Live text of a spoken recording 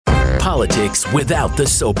politics without the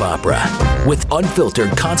soap opera, with unfiltered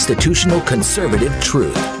constitutional conservative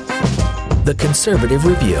truth. The Conservative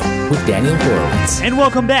Review with Daniel Horowitz. And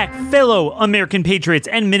welcome back, fellow American patriots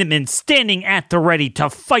and Minutemen standing at the ready to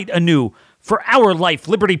fight anew for our life,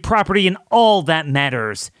 liberty, property, and all that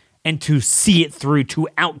matters, and to see it through to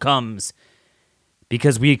outcomes,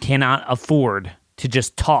 because we cannot afford to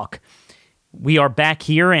just talk. We are back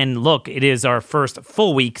here, and look, it is our first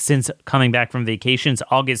full week since coming back from vacation. It's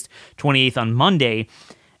August 28th on Monday,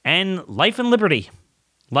 and life and liberty.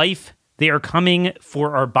 Life, they are coming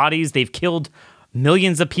for our bodies. They've killed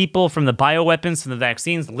millions of people from the bioweapons, from the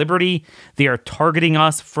vaccines. Liberty, they are targeting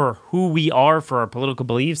us for who we are, for our political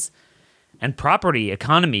beliefs. And property,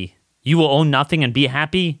 economy, you will own nothing and be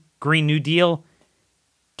happy. Green New Deal,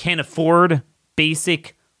 can't afford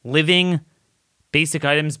basic living. Basic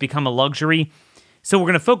items become a luxury. So we're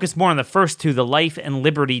going to focus more on the first two, the life and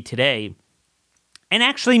liberty today, and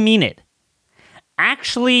actually mean it.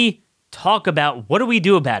 Actually talk about what do we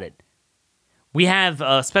do about it. We have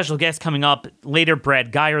a special guest coming up later,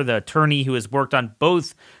 Brad Geyer, the attorney who has worked on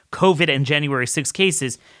both COVID and January 6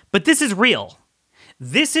 cases. But this is real.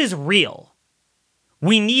 This is real.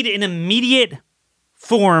 We need an immediate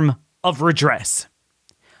form of redress.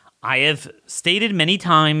 I have stated many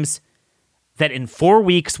times that in 4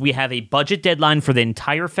 weeks, we have a budget deadline for the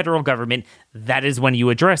entire federal government. That is when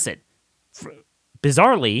you address it.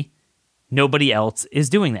 Bizarrely, nobody else is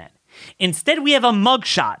doing that. Instead, we have a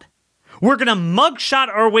mugshot. We're going to mugshot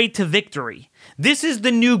our way to victory. This is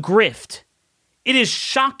the new grift. It is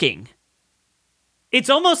shocking.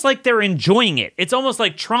 It's almost like they're enjoying it. It's almost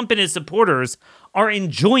like Trump and his supporters are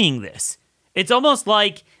enjoying this. It's almost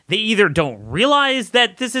like they either don't realize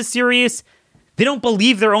that this is serious, they don't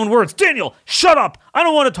believe their own words. Daniel, shut up! I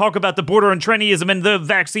don't want to talk about the border and trannyism and the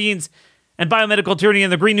vaccines and biomedical tyranny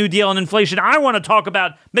and the Green New Deal and inflation. I want to talk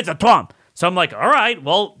about Mr. Trump. So I'm like, all right,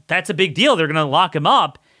 well, that's a big deal. They're going to lock him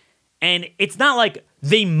up. And it's not like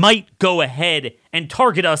they might go ahead and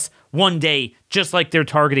target us one day just like they're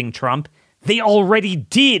targeting Trump. They already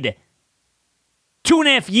did.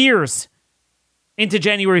 2.5 years into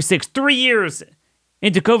January 6th, 3 years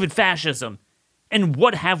into COVID fascism. And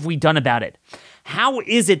what have we done about it? How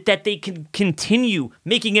is it that they can continue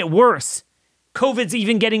making it worse? COVID's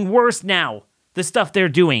even getting worse now, the stuff they're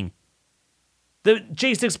doing. The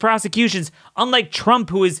J6 prosecutions, unlike Trump,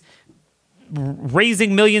 who is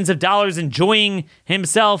raising millions of dollars, enjoying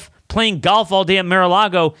himself, playing golf all day at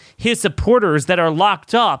Mar-a-Lago, his supporters that are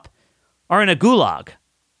locked up are in a gulag.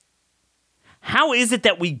 How is it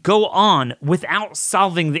that we go on without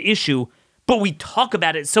solving the issue, but we talk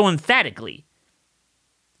about it so emphatically?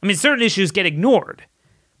 I mean, certain issues get ignored,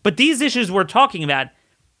 but these issues we're talking about,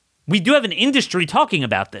 we do have an industry talking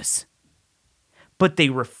about this, but they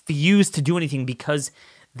refuse to do anything because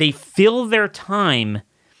they fill their time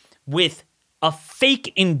with a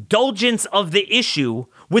fake indulgence of the issue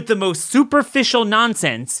with the most superficial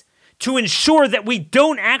nonsense to ensure that we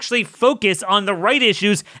don't actually focus on the right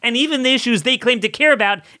issues and even the issues they claim to care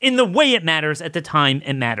about in the way it matters at the time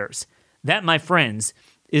it matters. That, my friends,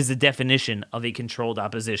 is the definition of a controlled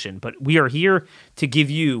opposition. But we are here to give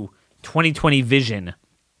you 2020 vision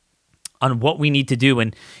on what we need to do.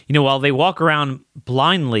 And, you know, while they walk around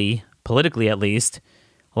blindly, politically at least,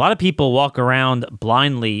 a lot of people walk around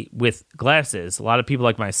blindly with glasses. A lot of people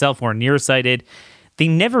like myself who are nearsighted, they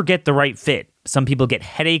never get the right fit. Some people get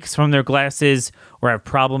headaches from their glasses or have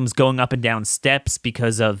problems going up and down steps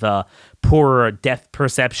because of poor depth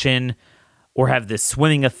perception, or have this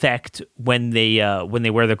swimming effect when they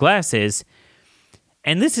wear their glasses.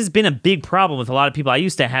 And this has been a big problem with a lot of people. I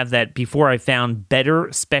used to have that before I found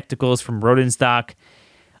better spectacles from Rodenstock.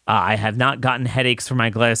 I have not gotten headaches from my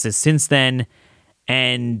glasses since then.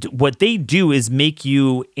 And what they do is make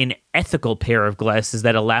you an ethical pair of glasses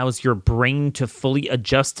that allows your brain to fully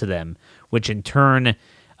adjust to them, which in turn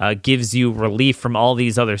gives you relief from all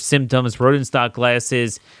these other symptoms. Rodenstock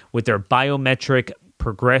glasses with their biometric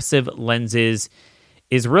progressive lenses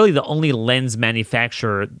is really the only lens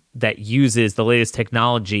manufacturer that uses the latest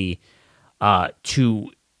technology to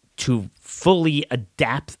fully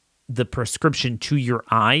adapt the prescription to your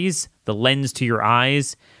eyes, the lens to your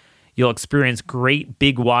eyes. You'll experience great,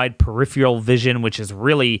 big, wide peripheral vision, which is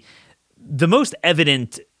really the most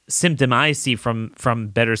evident symptom I see from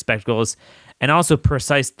better spectacles, and also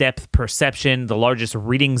precise depth perception, the largest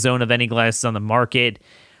reading zone of any glasses on the market,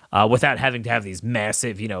 without having to have these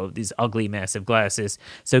massive, these ugly, massive glasses.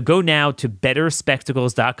 So go now to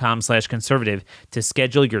betterspectacles.com/conservative to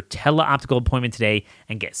schedule your teleoptical appointment today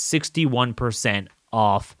and get 61%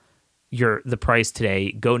 off the price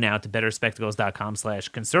today. Go now to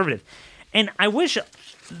betterspectacles.com/conservative. And I wish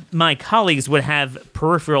my colleagues would have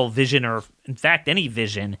peripheral vision or, in fact, any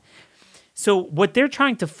vision. So what they're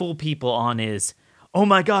trying to fool people on is, oh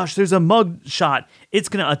my gosh, there's a mug shot. It's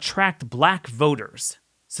going to attract black voters.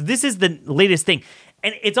 So this is the latest thing.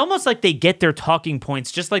 And it's almost like they get their talking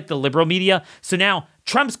points just like the liberal media. So now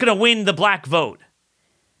Trump's going to win the black vote.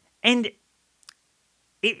 And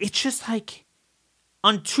it's just like,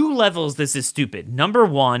 on two levels, this is stupid. Number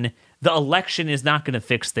one, the election is not going to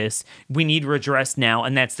fix this. We need redress now,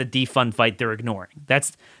 and that's the defund fight they're ignoring.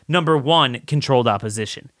 That's number one, controlled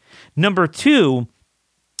opposition. Number two,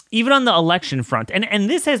 even on the election front, and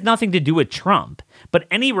this has nothing to do with Trump, but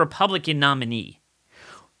any Republican nominee,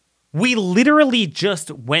 we literally just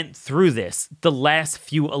went through this the last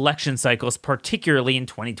few election cycles, particularly in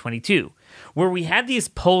 2022, where we had these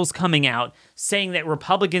polls coming out saying that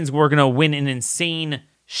Republicans were going to win an insane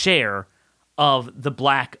share of the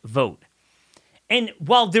black vote. And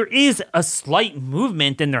while there is a slight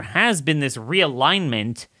movement and there has been this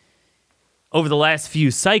realignment over the last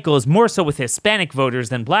few cycles, more so with Hispanic voters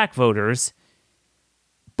than black voters,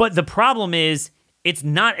 but the problem is, it's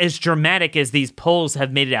not as dramatic as these polls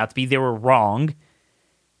have made it out to be. They were wrong.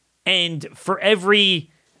 And for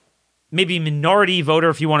every maybe minority voter,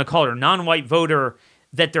 if you want to call it, or non-white voter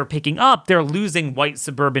that they're picking up, they're losing white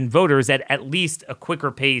suburban voters at least a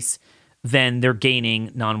quicker pace than they're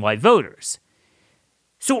gaining non-white voters.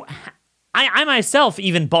 So I myself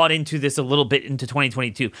even bought into this a little bit into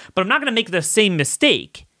 2022, but I'm not going to make the same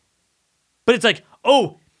mistake. But it's like,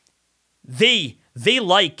 oh, they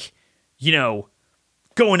like,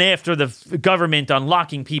 going after the government on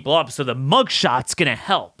locking people up, so the mugshot's going to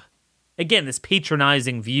help. Again, this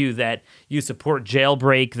patronizing view that you support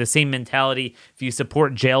jailbreak, the same mentality, if you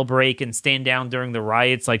support jailbreak and stand down during the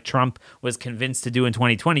riots like Trump was convinced to do in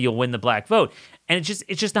 2020, you'll win the black vote. And it's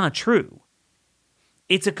just not true.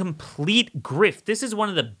 It's a complete grift. This is one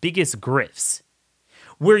of the biggest grifts,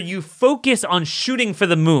 where you focus on shooting for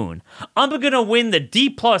the moon. I'm going to win the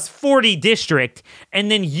D+40 district,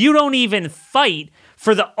 and then you don't even fight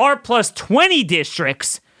for the R+20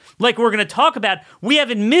 districts like we're going to talk about. We have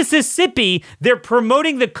in Mississippi, they're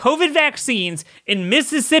promoting the COVID vaccines in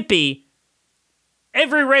Mississippi.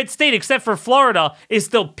 Every red state except for Florida is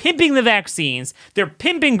still pimping the vaccines. They're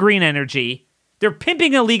pimping green energy. They're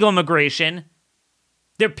pimping illegal immigration.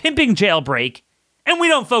 They're pimping jailbreak. And we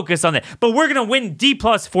don't focus on that. But we're going to win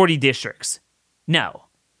D+40 districts. No.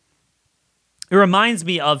 It reminds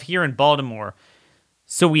me of here in Baltimore.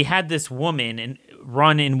 So we had this woman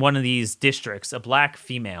run in one of these districts, a black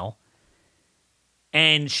female.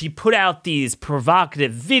 And she put out these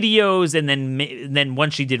provocative videos. And then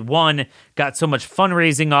once she did one, got so much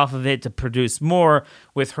fundraising off of it to produce more,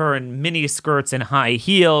 with her in mini skirts and high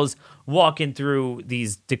heels, walking through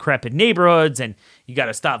these decrepit neighborhoods. And you got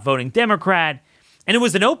to stop voting Democrat. And it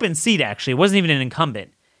was an open seat, actually. It wasn't even an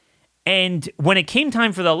incumbent. And when it came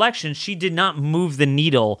time for the election, she did not move the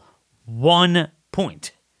needle 1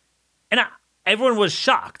 point. And everyone was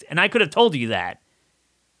shocked. And I could have told you that.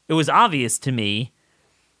 It was obvious to me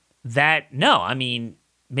that, no, I mean,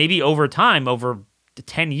 maybe over time, over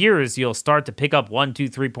 10 years, you'll start to pick up 1, 2,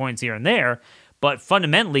 3 points here and there. But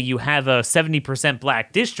fundamentally, you have a 70%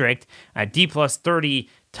 black district, a D+30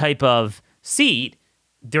 type of seat.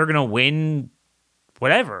 They're going to win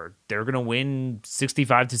whatever. They're going to win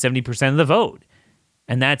 65 to 70% of the vote.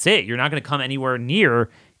 And that's it. You're not going to come anywhere near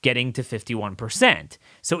getting to 51%.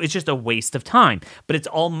 So it's just a waste of time. But it's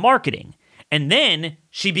all marketing. And then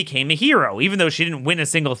she became a hero, even though she didn't win a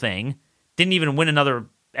single thing, didn't even win another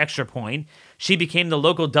extra point. She became the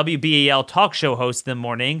local WBAL talk show host in the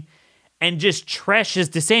morning and just trashes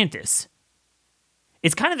DeSantis.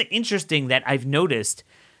 It's kind of interesting that I've noticed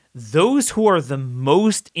those who are the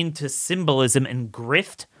most into symbolism and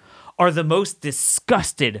grift are the most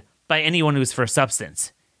disgusted by anyone who's for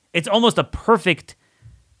substance. It's almost a perfect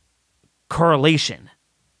correlation.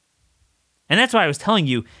 And that's why I was telling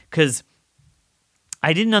you, because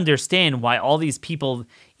I didn't understand why all these people,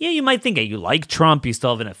 you might think that you like Trump, you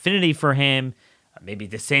still have an affinity for him, maybe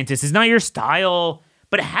DeSantis is not your style,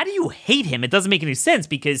 but how do you hate him? It doesn't make any sense,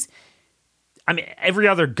 because, I mean, every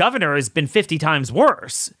other governor has been 50 times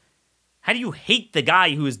worse. How do you hate the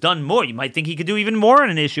guy who has done more? You might think he could do even more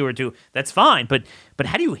on an issue or two. That's fine. But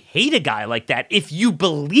how do you hate a guy like that if you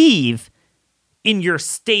believe in your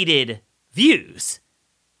stated views?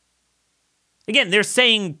 Again, they're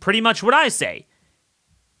saying pretty much what I say.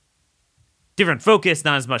 Different focus,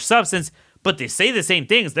 not as much substance, but they say the same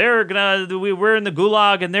things. We're in the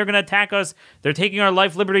gulag and they're gonna attack us. They're taking our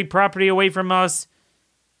life, liberty, property away from us.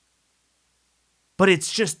 But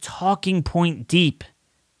it's just talking point deep.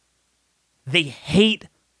 They hate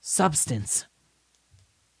substance.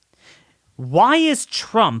 Why is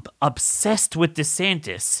Trump obsessed with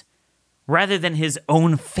DeSantis rather than his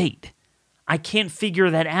own fate? I can't figure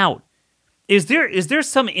that out. Is there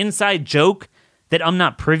some inside joke that I'm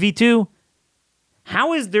not privy to?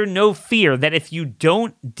 How is there no fear that if you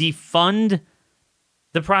don't defund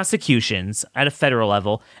the prosecutions at a federal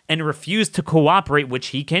level and refuse to cooperate, which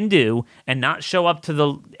he can do, and not show up to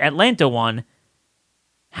the Atlanta one,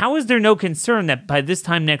 how is there no concern that by this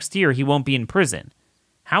time next year he won't be in prison?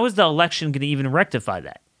 How is the election going to even rectify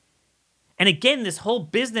that? And again, this whole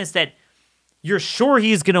business that you're sure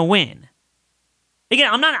he's going to win. Again,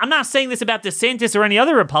 I'm not saying this about DeSantis or any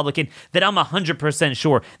other Republican that I'm 100%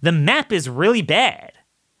 sure. The map is really bad,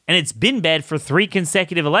 and it's been bad for 3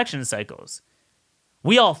 consecutive election cycles.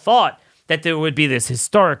 We all thought that there would be this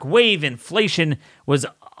historic wave. Inflation was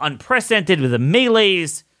unprecedented with the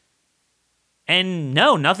melees. And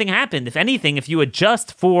no, nothing happened. If anything, if you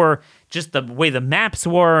adjust for just the way the maps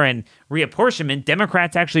were and reapportionment,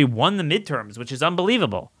 Democrats actually won the midterms, which is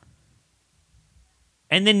unbelievable.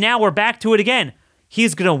 And then now we're back to it again.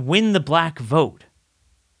 He's going to win the black vote.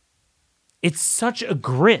 It's such a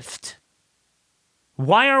grift.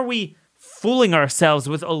 Why are we fooling ourselves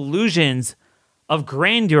with illusions of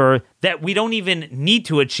grandeur that we don't even need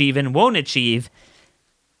to achieve and won't achieve,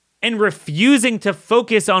 and refusing to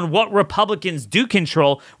focus on what Republicans do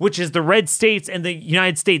control, which is the red states and the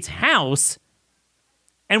United States House,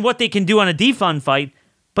 and what they can do on a defund fight,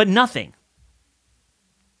 but nothing.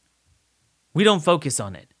 We don't focus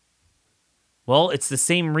on it. Well, it's the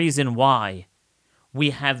same reason why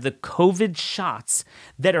we have the COVID shots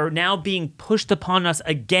that are now being pushed upon us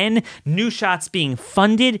again, new shots being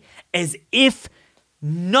funded as if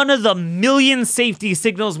none of the million safety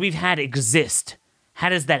signals we've had exist. How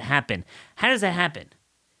does that happen?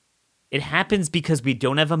 It happens because we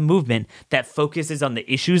don't have a movement that focuses on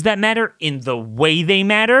the issues that matter in the way they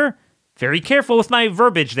matter. Very careful with my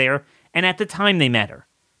verbiage there. And at the time they matter.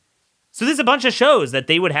 So there's a bunch of shows that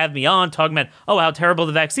they would have me on talking about, oh, how terrible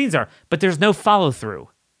the vaccines are. But there's no follow through.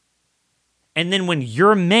 And then when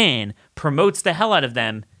your man promotes the hell out of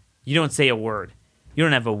them, you don't say a word. You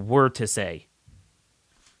don't have a word to say.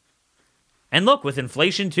 And look, with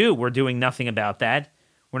inflation too, we're doing nothing about that.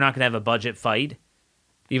 We're not going to have a budget fight,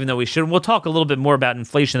 even though we should. We'll talk a little bit more about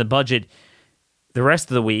inflation and the budget the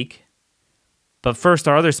rest of the week. But first,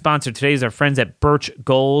 our other sponsor today is our friends at Birch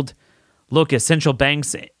Gold. Look, as central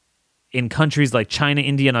banks in countries like China,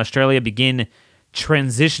 India, and Australia begin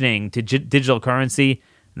transitioning to digital currency,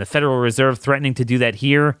 and the Federal Reserve threatening to do that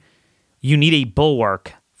here, you need a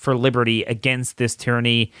bulwark for liberty against this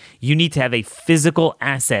tyranny. You need to have a physical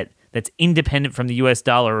asset that's independent from the U.S.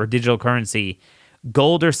 dollar or digital currency.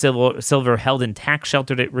 Gold or silver held in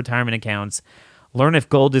tax-sheltered retirement accounts. Learn if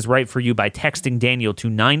gold is right for you by texting Daniel to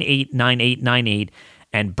 989898,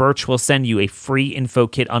 and Birch will send you a free info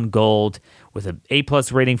kit on gold with an A+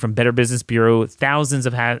 rating from Better Business Bureau, thousands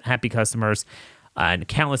of happy customers, and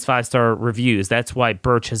countless 5-star reviews. That's why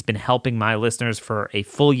Birch has been helping my listeners for a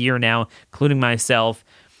full year now, including myself.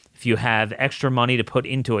 If you have extra money to put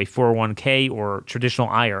into a 401k or traditional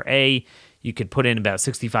IRA, you could put in about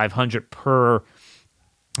 $6,500 per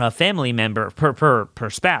family member, per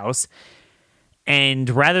spouse. And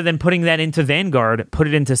rather than putting that into Vanguard, put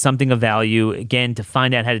it into something of value. Again, to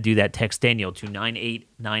find out how to do that, text Daniel to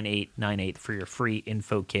 989898 for your free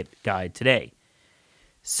info kit guide today.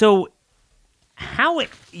 So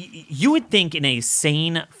you would think in a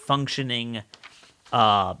sane, functioning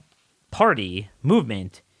party,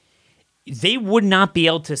 movement, they would not be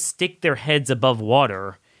able to stick their heads above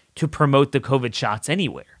water to promote the COVID shots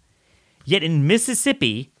anywhere. Yet in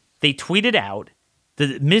Mississippi, they tweeted out,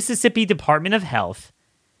 the Mississippi Department of Health,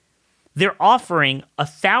 they're offering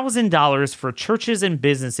 $1,000 for churches and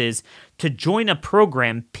businesses to join a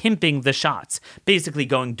program pimping the shots, basically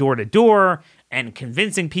going door to door and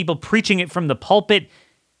convincing people, preaching it from the pulpit.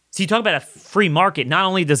 So you talk about a free market. Not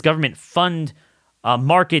only does government fund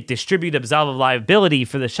market, distribute, absolve of liability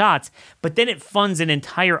for the shots, but then it funds an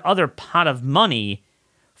entire other pot of money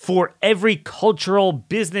for every cultural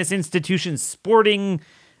business institution, sporting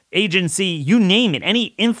agency, you name it,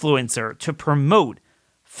 any influencer to promote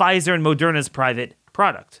Pfizer and Moderna's private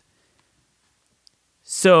product.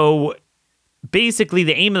 So basically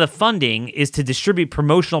the aim of the funding is to distribute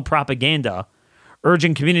promotional propaganda,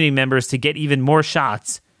 urging community members to get even more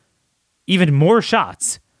shots. It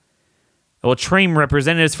will train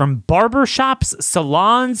representatives from barbershops,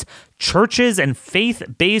 salons, churches, and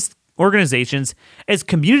faith-based organizations as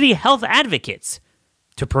community health advocates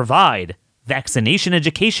to provide vaccination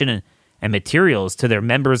education and materials to their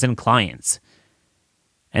members and clients.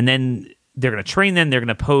 And then They're going to train them. They're going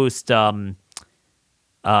to post. They're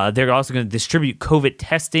also going to distribute COVID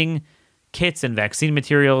testing kits and vaccine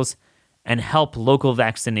materials and help local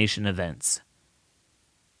vaccination events.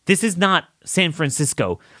 This is not San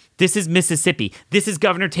Francisco. This is Mississippi. This is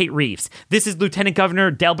Governor Tate Reeves. This is Lieutenant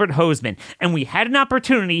Governor Delbert Hosemann. And we had an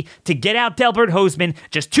opportunity to get out Delbert Hosemann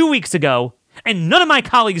just 2 weeks ago, and none of my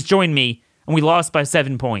colleagues joined me, and we lost by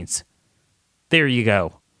 7 points. There you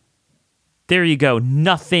go. There you go.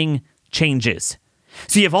 Nothing changes.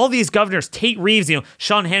 So you have all these governors, Tate Reeves,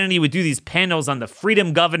 Sean Hannity would do these panels on the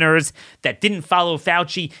freedom governors that didn't follow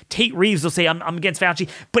Fauci. Tate Reeves will say, I'm against Fauci.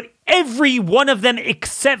 But every one of them,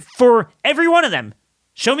 except for every one of them,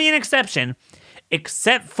 show me an exception,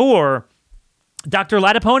 except for Dr.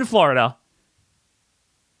 Ladapo in Florida,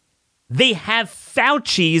 they have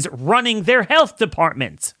Fauci's running their health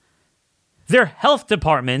departments. Their health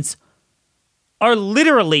departments are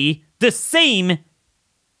literally the same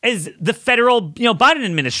as the federal, Biden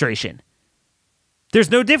administration. There's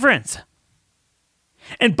no difference.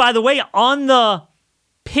 And by the way, on the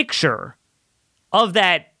picture of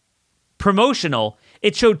that promotional,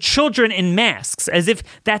 it showed children in masks, as if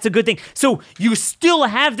that's a good thing. So you still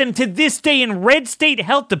have them to this day in red state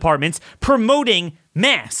health departments promoting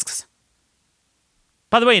masks.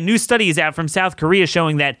 By the way, a new study is out from South Korea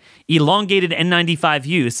showing that elongated N95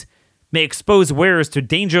 use may expose wearers to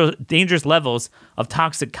dangerous levels of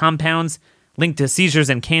toxic compounds linked to seizures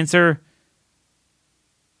and cancer.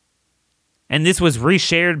 And this was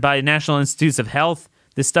reshared by National Institutes of Health.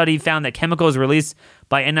 The study found that chemicals released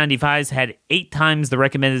by N95s had 8 times the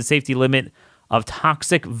recommended safety limit of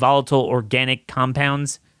toxic volatile organic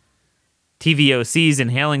compounds. TVOCs,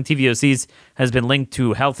 inhaling TVOCs, has been linked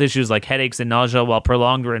to health issues like headaches and nausea, while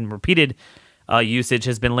prolonged and repeated usage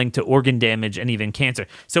has been linked to organ damage and even cancer.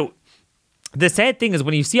 So the sad thing is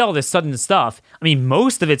when you see all this sudden stuff,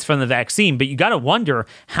 most of it's from the vaccine, but you got to wonder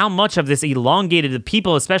how much of this elongated, the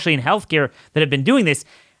people, especially in healthcare that have been doing this,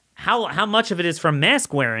 how much of it is from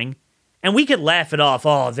mask wearing. And we could laugh it off.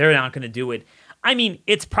 Oh, they're not going to do it.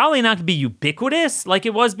 It's probably not going to be ubiquitous like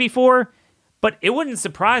it was before, but it wouldn't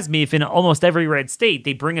surprise me if in almost every red state,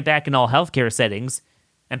 they bring it back in all healthcare settings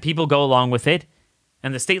and people go along with it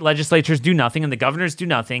and the state legislatures do nothing and the governors do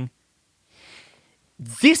nothing.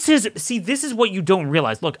 This is what you don't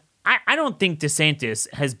realize. Look, I don't think DeSantis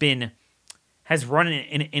has run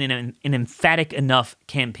an emphatic enough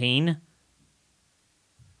campaign.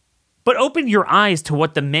 But open your eyes to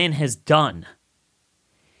what the man has done.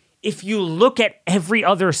 If you look at every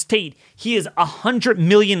other state, he is 100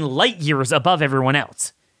 million light years above everyone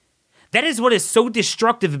else. That is what is so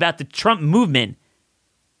destructive about the Trump movement.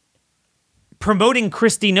 Promoting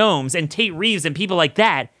Kristi Noems and Tate Reeves and people like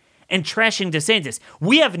that, and trashing DeSantis.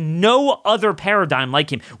 We have no other paradigm like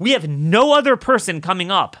him. We have no other person coming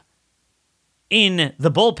up in the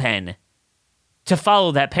bullpen to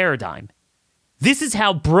follow that paradigm. This is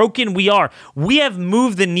how broken we are. We have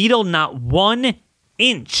moved the needle not 1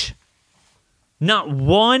 inch. Not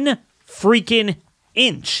 1 freaking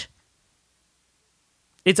inch.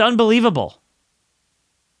 It's unbelievable.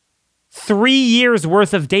 3 years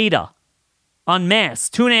worth of data on masks.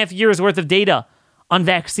 2.5 years worth of data on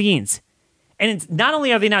vaccines. And it's, not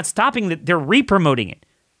only are they not stopping it, they're re-promoting it.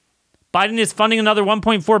 Biden is funding another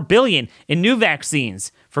 $1.4 billion in new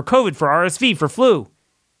vaccines for COVID, for RSV, for flu.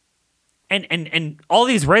 And all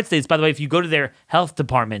these red states, by the way, if you go to their health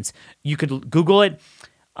departments, you could Google it.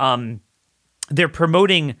 They're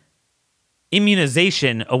promoting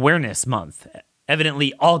Immunization Awareness Month.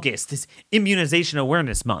 Evidently, August is Immunization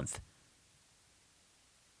Awareness Month.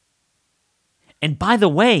 And by the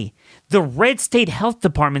way, the red state health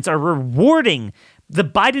departments are rewarding the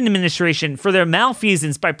Biden administration for their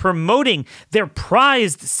malfeasance by promoting their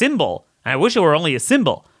prized symbol. And I wish it were only a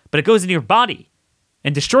symbol, but it goes into your body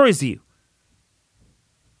and destroys you.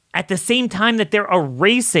 At the same time that they're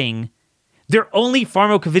erasing their only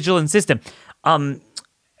pharmacovigilance system.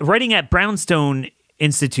 Writing at Brownstone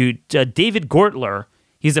Institute, David Gortler,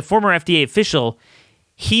 he's a former FDA official,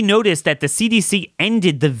 he noticed that the CDC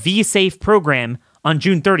ended the V-Safe program on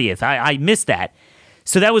June 30th. I missed that.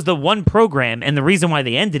 So that was the one program, and the reason why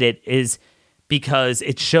they ended it is because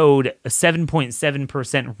it showed a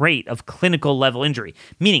 7.7% rate of clinical level injury,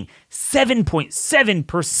 meaning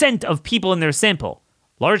 7.7% of people in their sample,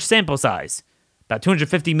 large sample size, about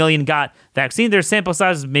 250 million got vaccine. Their sample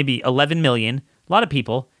size is maybe 11 million, a lot of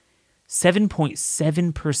people.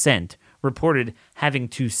 7.7% reported having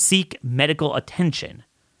to seek medical attention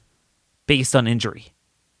based on injury.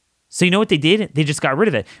 So you know what they did? They just got rid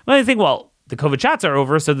of it. Well, they think, well, the COVID shots are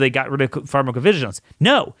over, so they got rid of pharmacovigilance.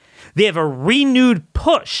 No, they have a renewed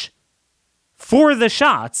push for the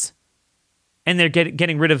shots and they're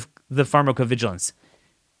getting rid of the pharmacovigilance.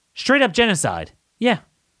 Straight up genocide. Yeah.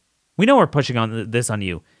 We know we're pushing on this on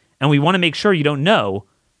you, and we want to make sure you don't know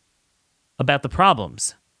about the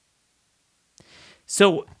problems.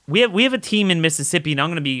 So we have a team in Mississippi, and I'm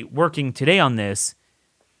going to be working today on this.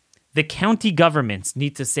 The county governments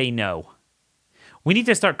need to say no. We need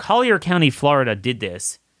to start. Collier County, Florida did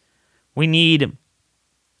this. We need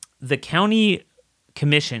the county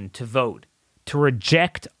commission to vote to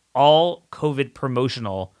reject all COVID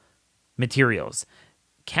promotional materials.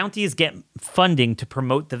 Counties get funding to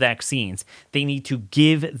promote the vaccines. They need to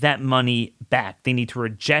give that money back. They need to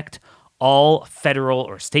reject all federal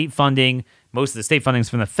or state funding. Most of the state funding is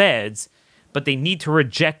from the feds, but they need to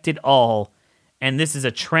reject it all. And this is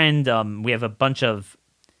a trend. We have a bunch of...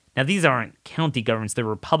 Now, these aren't county governments. They're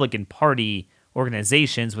Republican Party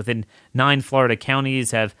organizations within 9 Florida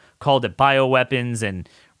counties have called it bioweapons and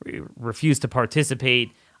refused to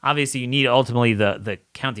participate. Obviously, you need ultimately the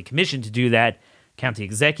county commission to do that, county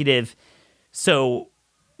executive. So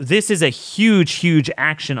this is a huge, huge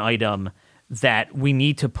action item that we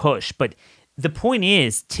need to push. But the point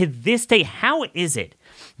is, to this day, how is it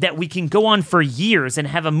that we can go on for years and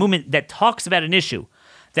have a movement that talks about an issue,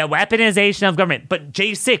 that weaponization of government, but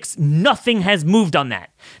J6, nothing has moved on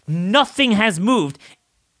that. Nothing has moved,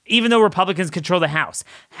 even though Republicans control the House.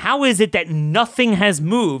 How is it that nothing has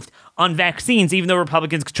moved on vaccines, even though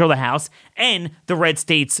Republicans control the House, and the red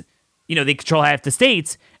states, they control half the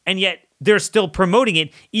states, and yet they're still promoting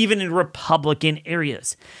it, even in Republican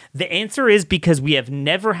areas? The answer is because we have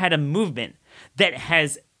never had a movement that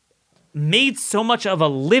has made so much of a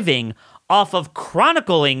living off of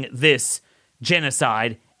chronicling this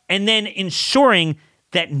genocide and then ensuring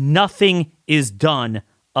that nothing is done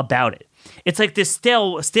about it. It's like this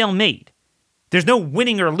stalemate. There's no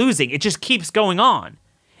winning or losing. It just keeps going on.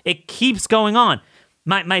 It keeps going on.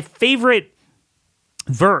 My favorite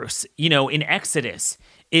verse, in Exodus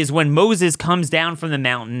is when Moses comes down from the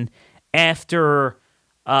mountain after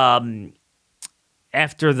they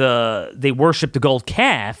worship the gold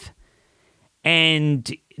calf,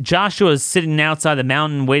 and Joshua is sitting outside the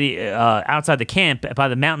mountain, waiting outside the camp by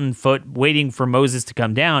the mountain foot, waiting for Moses to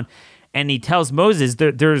come down. And he tells Moses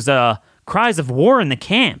there's cries of war in the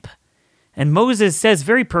camp. And Moses says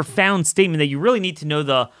very profound statement that you really need to know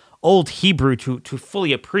the old Hebrew to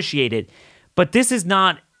fully appreciate it. But this is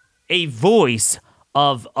not a voice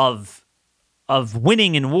of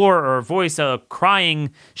winning in war or a voice of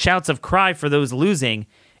crying, shouts of cry for those losing.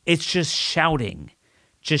 It's just shouting.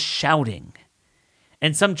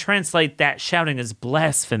 And some translate that shouting as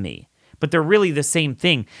blasphemy, but they're really the same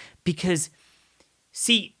thing. Because,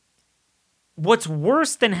 see, what's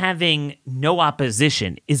worse than having no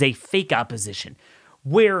opposition is a fake opposition.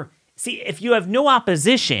 Where, see, if you have no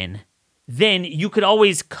opposition, then you could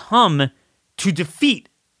always come to defeat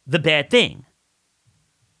the bad thing.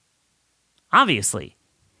 Obviously.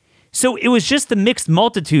 So it was just the mixed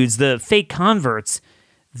multitudes, the fake converts,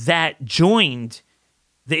 that joined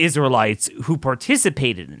the Israelites who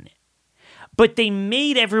participated in it. But they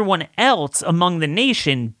made everyone else among the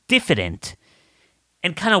nation diffident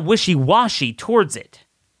and kind of wishy-washy towards it.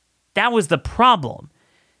 That was the problem.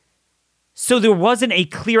 So there wasn't a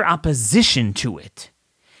clear opposition to it.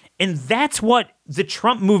 And that's what the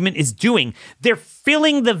Trump movement is doing. They're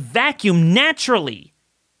filling the vacuum naturally.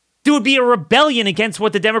 There would be a rebellion against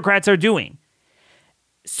what the Democrats are doing.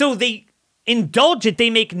 So they indulge it, they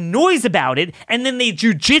make noise about it, and then they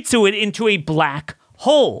jujitsu it into a black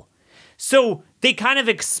hole. So they kind of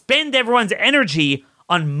expend everyone's energy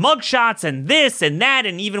on mugshots and this and that,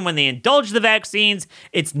 and even when they indulge the vaccines,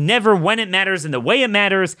 it's never when it matters and the way it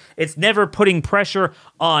matters. It's never putting pressure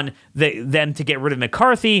on them to get rid of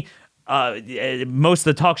McCarthy. Most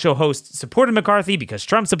of the talk show hosts supported McCarthy because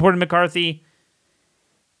Trump supported McCarthy.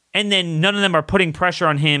 And then none of them are putting pressure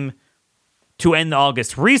on him to end the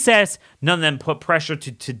August recess. None of them put pressure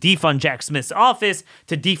to defund Jack Smith's office,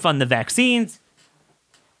 to defund the vaccines.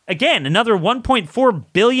 Again, another $1.4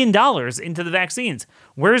 billion into the vaccines.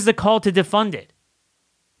 Where's the call to defund it?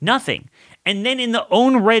 Nothing. And then in the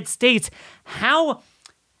own red states, how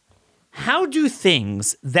do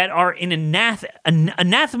things that are in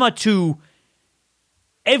anathema to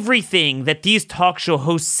everything that these talk show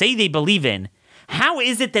hosts say they believe in, how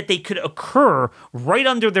is it that they could occur right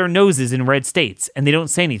under their noses in red states and they don't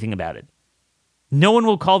say anything about it? No one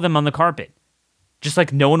will call them on the carpet. Just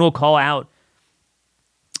like no one will call out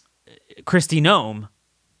Kristi Noem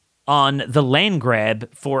on the land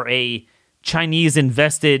grab for a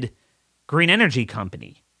Chinese-invested green energy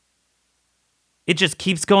company. It just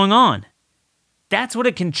keeps going on. That's what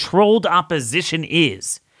a controlled opposition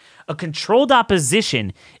is. A controlled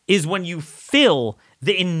opposition is when you fill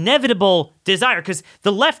the inevitable desire, because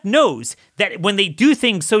the left knows that when they do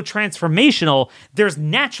things so transformational, there's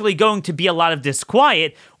naturally going to be a lot of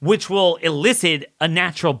disquiet, which will elicit a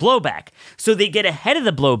natural blowback. So they get ahead of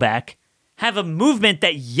the blowback, have a movement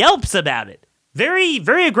that yelps about it very,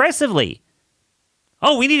 very aggressively.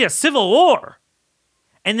 Oh, we need a civil war.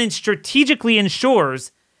 And then strategically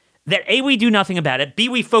ensures that A, we do nothing about it, B,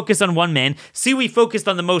 we focus on one man, C, we focused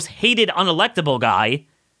on the most hated unelectable guy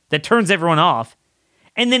that turns everyone off.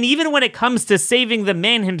 And then even when it comes to saving the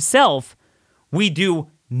man himself, we do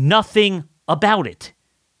nothing about it.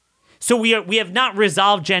 So we have not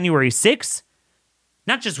resolved January 6th.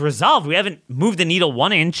 Not just resolved, we haven't moved the needle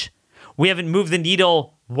 1 inch. We haven't moved the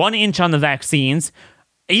needle 1 inch on the vaccines,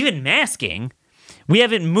 even masking. We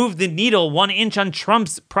haven't moved the needle 1 inch on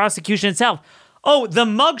Trump's prosecution itself. Oh, the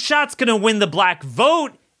mugshot's going to win the black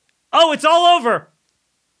vote. Oh, it's all over.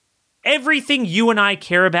 Everything you and I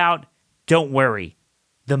care about, don't worry.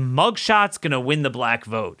 The mugshot's going to win the black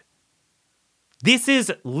vote. This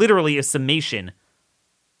is literally a summation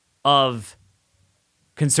of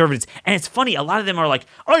conservatives. And it's funny, a lot of them are like,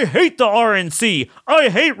 I hate the RNC. I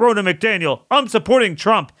hate Ronna McDaniel. I'm supporting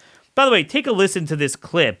Trump. By the way, take a listen to this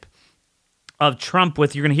clip of Trump you're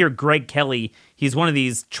going to hear Greg Kelly. He's one of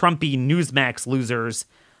these Trumpy Newsmax losers,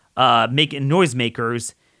 making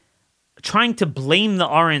noisemakers, trying to blame the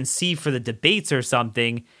RNC for the debates or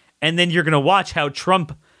something. And then you're going to watch how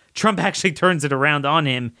Trump actually turns it around on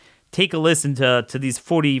him. Take a listen to these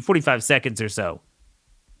 45 seconds or so.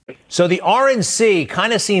 So the RNC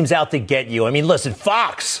kind of seems out to get you. I mean, listen,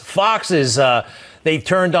 Fox is, they've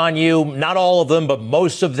turned on you, not all of them, but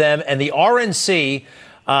most of them. And the RNC,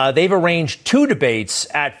 they've arranged 2 debates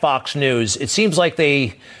at Fox News. It seems like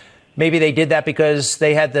maybe they did that because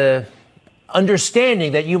they had the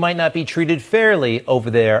understanding that you might not be treated fairly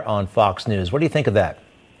over there on Fox News. What do you think of that?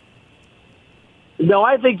 No,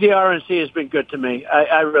 I think the RNC has been good to me.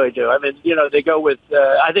 I really do. I mean, they go with,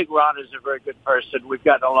 I think Ron is a very good person. We've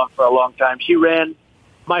gotten along for a long time. She ran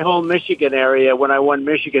my whole Michigan area when I won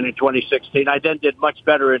Michigan in 2016. I then did much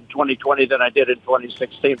better in 2020 than I did in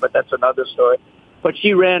 2016, but that's another story. But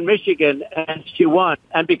she ran Michigan and she won.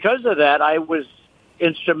 And because of that, I was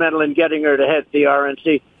instrumental in getting her to head the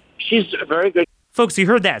RNC. She's very good. Folks, you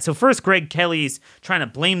heard that. So first, Greg Kelly's trying to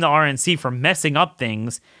blame the RNC for messing up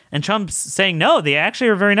things, and Trump's saying, no, they actually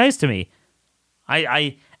are very nice to me.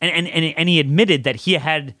 And he admitted that he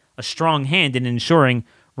had a strong hand in ensuring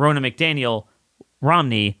Ronna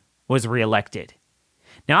Romney was reelected.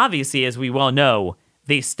 Now, obviously, as we well know,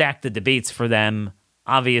 they stacked the debates for them.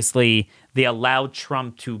 Obviously, they allowed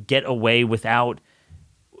Trump to get away without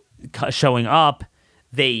showing up.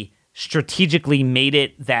 They strategically made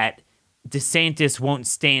it that DeSantis won't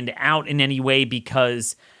stand out in any way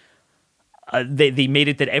because they made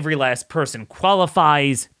it that every last person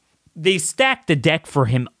qualifies. They stacked the deck for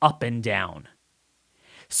him up and down.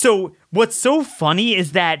 So what's so funny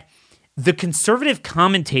is that the conservative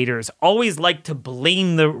commentators always like to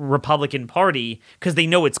blame the Republican Party because they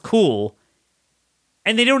know it's cool,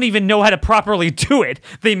 and they don't even know how to properly do it.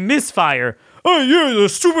 They misfire. Oh, you're the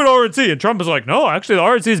stupid RNC. And Trump is like, no, actually, the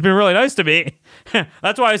RNC has been really nice to me.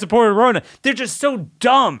 That's why I supported Ronna. They're just so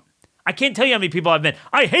dumb. I can't tell you how many people I've met.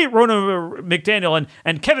 I hate Ronna McDaniel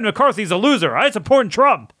and Kevin McCarthy's a loser. I support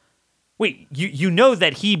Trump. Wait, you know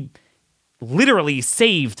that he literally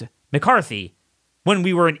saved McCarthy when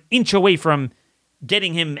we were an inch away from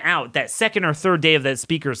getting him out that second or third day of that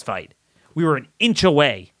speaker's fight. We were an inch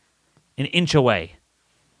away. And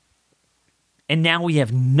now we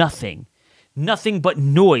have nothing but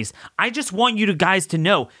noise. I just want you guys to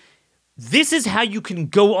know, this is how you can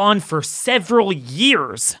go on for several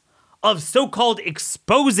years of so-called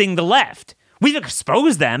exposing the left. We've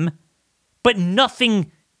exposed them, but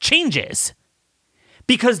nothing changes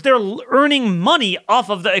because they're earning money off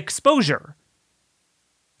of the exposure.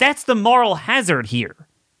 That's the moral hazard here.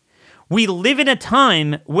 We live in a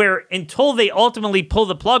time where until they ultimately pull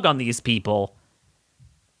the plug on these people,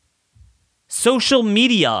 social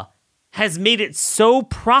media has made it so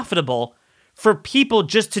profitable for people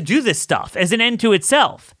just to do this stuff as an end to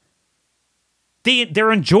itself.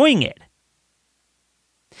 They're enjoying it.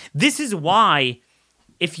 This is why,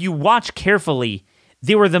 if you watch carefully,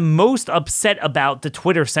 they were the most upset about the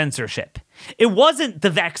Twitter censorship. It wasn't the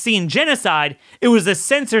vaccine genocide, it was the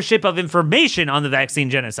censorship of information on the vaccine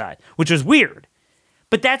genocide, which was weird.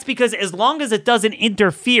 But that's because as long as it doesn't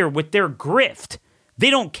interfere with their grift, they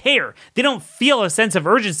don't care. They don't feel a sense of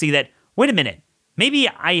urgency that, wait a minute, maybe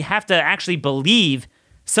I have to actually believe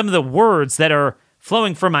some of the words that are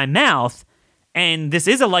flowing from my mouth And this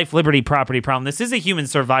is a life, liberty, property problem. This is a human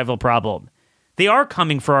survival problem. They are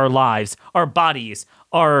coming for our lives, our bodies,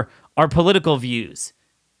 our political views.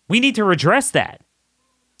 We need to redress that.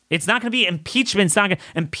 It's not going to be impeachment.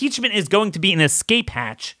 Impeachment is going to be an escape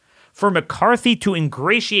hatch for McCarthy to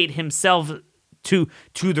ingratiate himself to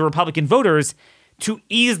the Republican voters to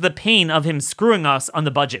ease the pain of him screwing us on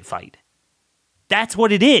the budget fight. That's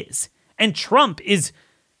what it is. And Trump is...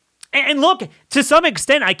 And look, to some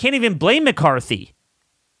extent, I can't even blame McCarthy.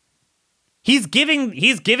 He's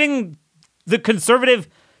giving the conservative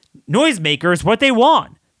noisemakers what they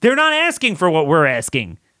want. They're not asking for what we're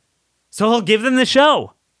asking. So he'll give them the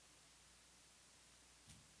show.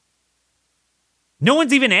 No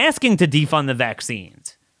one's even asking to defund the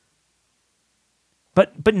vaccines.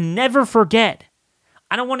 But never forget,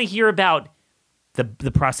 I don't want to hear about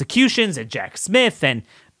the prosecutions and Jack Smith and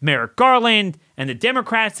Merrick Garland and the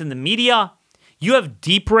Democrats and the media. You have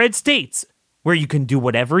deep red states where you can do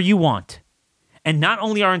whatever you want. And not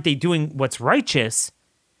only aren't they doing what's righteous,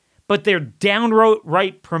 but they're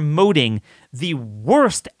downright promoting the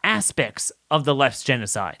worst aspects of the left's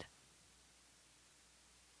genocide.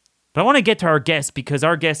 But I want to get to our guest because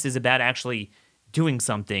our guest is about actually doing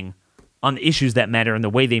something on the issues that matter and the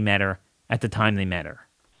way they matter at the time they matter.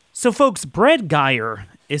 So folks, Brad Geyer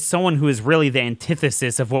is someone who is really the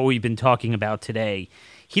antithesis of what we've been talking about today.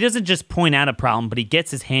 He doesn't just point out a problem, but he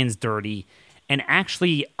gets his hands dirty and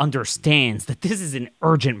actually understands that this is an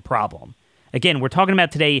urgent problem. Again, we're talking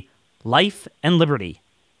about today life and liberty.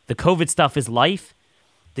 The COVID stuff is life.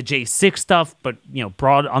 The J6 stuff, but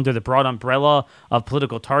broad under the broad umbrella of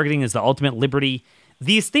political targeting, is the ultimate liberty.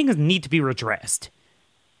 These things need to be redressed.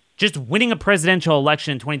 Just winning a presidential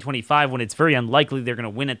election in 2025 when it's very unlikely they're going to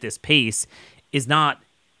win at this pace is not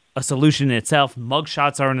a solution in itself.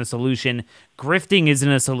 Mugshots aren't a solution. Grifting isn't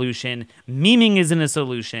a solution. Memeing isn't a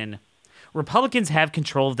solution. Republicans have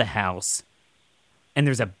control of the House, and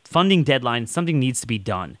there's a funding deadline. Something needs to be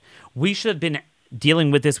done. We should have been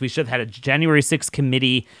dealing with this. We should have had a January 6th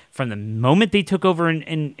committee from the moment they took over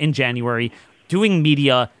in January, doing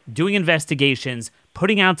media, doing investigations,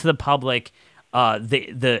 putting out to the public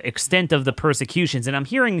the extent of the persecutions. And I'm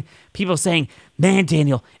hearing people saying, man,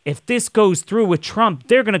 Daniel, if this goes through with Trump,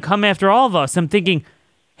 they're going to come after all of us. I'm thinking,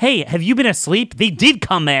 hey, have you been asleep? They did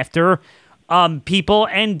come after people,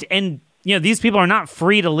 and these people are not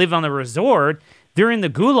free to live on the resort. They're in the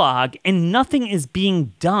gulag, and nothing is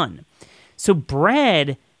being done. So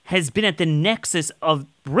Brad has been at the nexus of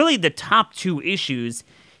really the top two issues.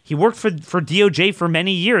 He worked for DOJ for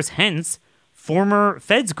many years, hence Former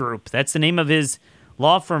Feds Group. That's the name of his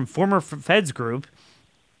law firm, Former Feds Group.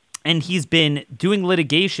 And he's been doing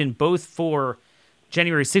litigation both for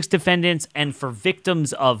January 6th defendants and for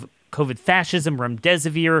victims of COVID fascism,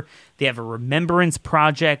 remdesivir. They have a remembrance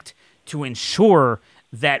project to ensure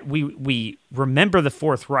that we remember the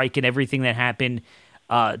Fourth Reich and everything that happened,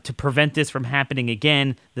 to prevent this from happening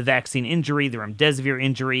again, the vaccine injury, the remdesivir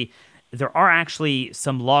injury. There are actually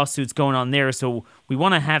some lawsuits going on there, so we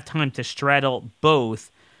want to have time to straddle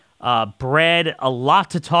both. Brad, a lot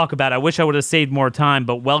to talk about. I wish I would have saved more time,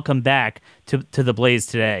 but welcome back to The Blaze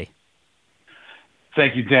today.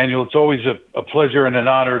 Thank you, Daniel. It's always a pleasure and an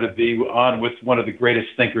honor to be on with one of the greatest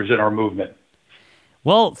thinkers in our movement.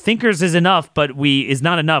 Well, thinkers is enough, but is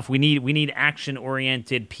not enough. We need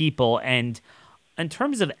action-oriented people, and in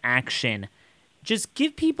terms of action, just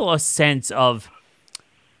give people a sense of,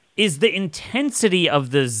 is the intensity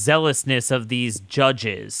of the zealousness of these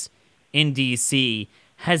judges in D.C.,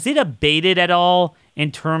 has it abated at all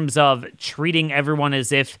in terms of treating everyone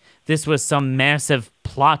as if this was some massive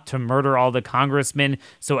plot to murder all the congressmen,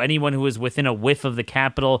 so anyone who is within a whiff of the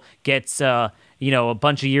Capitol gets a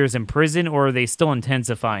bunch of years in prison, or are they still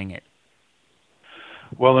intensifying it?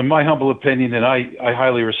 Well, in my humble opinion, and I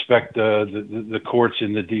highly respect the courts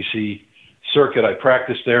in the D.C. circuit. I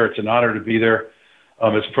practice there. It's an honor to be there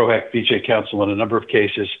as pro hac vice counsel in a number of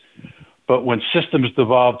cases. But when systems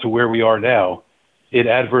devolve to where we are now, it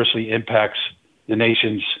adversely impacts the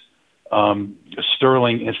nation's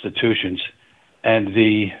sterling institutions, and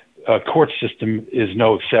the court system is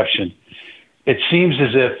no exception. It seems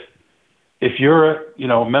as if you're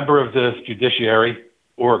a member of the judiciary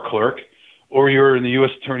or a clerk, or you're in the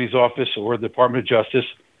U.S. Attorney's Office or the Department of Justice,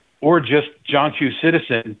 or just John Q.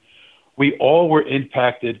 Citizen, we all were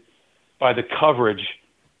impacted by the coverage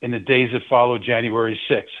in the days that followed January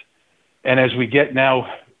 6th. And as we get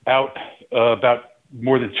now out about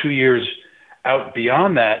more than 2 years out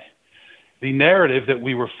beyond that, the narrative that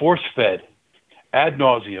we were force-fed ad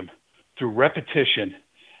nauseum through repetition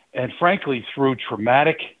and, frankly, through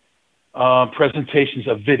traumatic presentations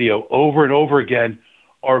of video over and over again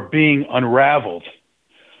are being unraveled.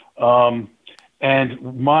 And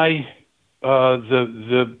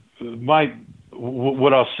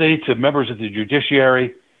what I'll say to members of the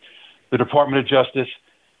judiciary, the Department of Justice,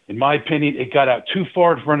 in my opinion, it got out too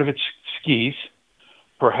far in front of its skis.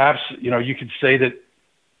 Perhaps, you could say that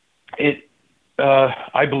it,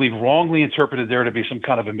 I believe, wrongly interpreted there to be some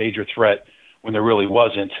kind of a major threat when there really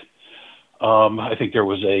wasn't. I think there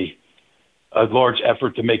was a large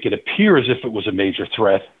effort to make it appear as if it was a major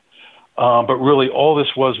threat. But really all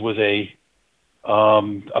this was a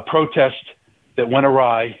protest that went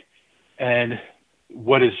awry. And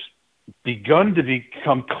what has begun to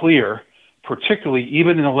become clear, particularly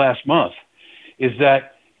even in the last month, is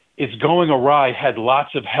that its going awry had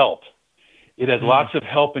lots of help. It had lots of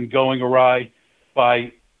help in going awry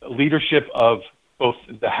by leadership of both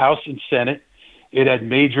the House and Senate. It had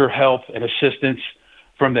major help and assistance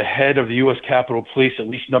from the head of the U.S. Capitol Police, at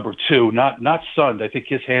least number 2, not Sund. I think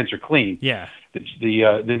his hands are clean. Yeah.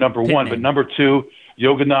 The number Pittman. 1, but number 2,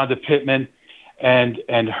 Yogananda Pittman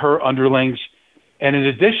and her underlings. And in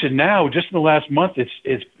addition, now, just in the last month,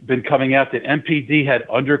 it's been coming out that MPD had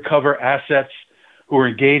undercover assets who were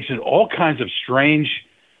engaged in all kinds of strange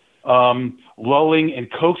lulling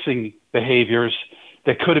and coaxing behaviors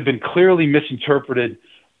that could have been clearly misinterpreted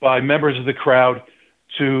by members of the crowd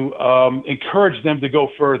to encourage them to go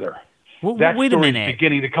further. That wait a story minute. is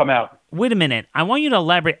beginning to come out. Wait a minute. I want you to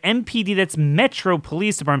elaborate. MPD, that's Metro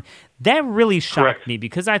Police Department. That really shocked Correct. me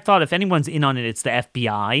because I thought if anyone's in on it, it's the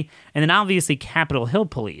FBI, and then obviously Capitol Hill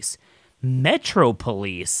Police. Metro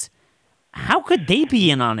Police, how could they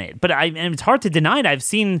be in on it? But and it's hard to deny it. I've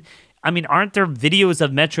seen, aren't there videos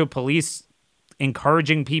of Metro Police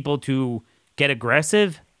encouraging people to get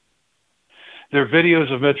aggressive? There are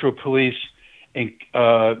videos of Metro Police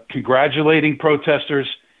congratulating protesters,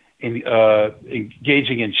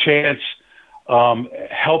 engaging in chants,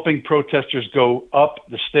 helping protesters go up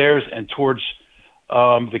the stairs and towards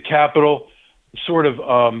the Capitol, sort of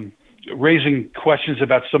raising questions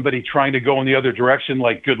about somebody trying to go in the other direction,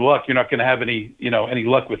 like, good luck, you're not going to have any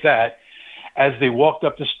luck with that. As they walked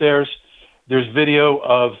up the stairs, there's video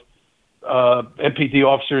of MPD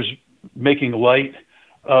officers making light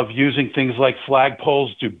of using things like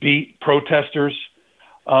flagpoles to beat protesters.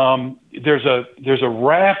 There's a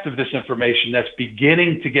raft of this information that's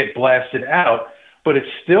beginning to get blasted out, but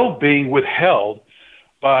it's still being withheld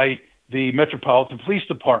by the Metropolitan Police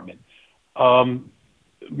Department.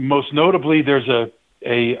 Most notably, there's a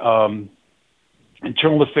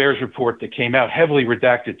internal affairs report that came out, heavily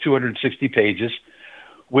redacted, 260 pages,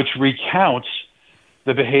 which recounts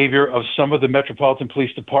the behavior of some of the Metropolitan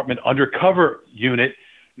Police Department undercover unit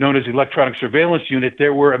known as Electronic Surveillance Unit.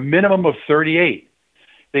 There were a minimum of 38.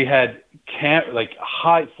 They had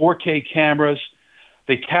high 4K cameras.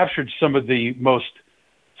 They captured some of the most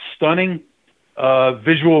stunning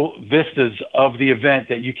visual vistas of the event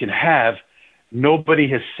that you can have. Nobody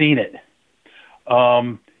has seen it.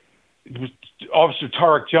 Officer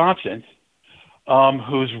Tarek Johnson,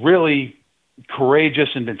 who's really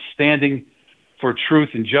courageous and been standing for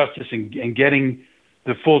truth and justice and getting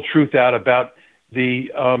the full truth out about the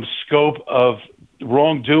scope of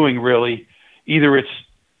wrongdoing, really. Either it's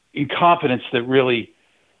incompetence that really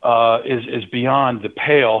is beyond the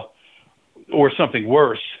pale or something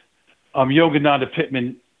worse. Yogananda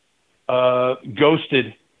Pittman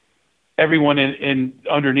ghosted everyone in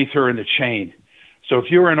underneath her in the chain. So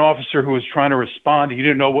if you were an officer who was trying to respond and you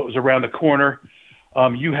didn't know what was around the corner,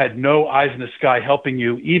 you had no eyes in the sky helping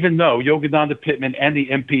you, even though Yogananda Pittman and the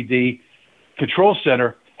MPD Control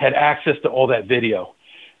Center had access to all that video.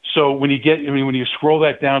 So when you scroll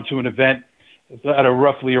that down to an event at a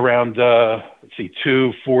roughly around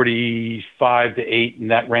 2:45 to 8 in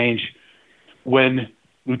that range, when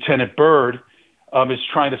Lieutenant Byrd is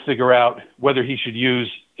trying to figure out whether he should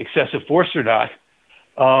use excessive force or not,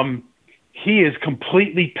 he is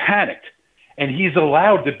completely panicked, and he's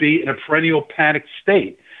allowed to be in a perennial panicked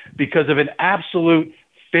state because of an absolute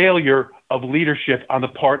failure of leadership on the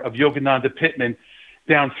part of Yogananda Pittman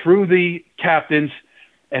down through the captains.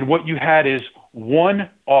 And what you had is one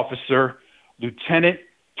officer, Lieutenant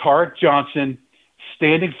Tarek Johnson,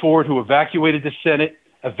 standing forward, who evacuated the Senate,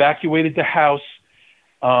 evacuated the House,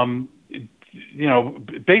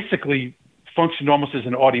 basically functioned almost as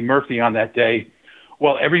an Audie Murphy on that day,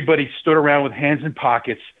 while everybody stood around with hands in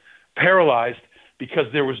pockets, paralyzed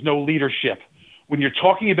because there was no leadership. When you're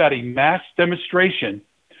talking about a mass demonstration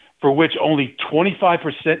for which only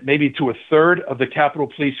 25%, maybe to a third of the Capitol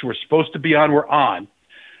Police who were supposed to be on were on,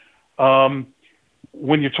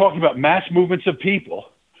 when you're talking about mass movements of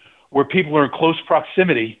people where people are in close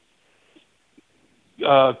proximity,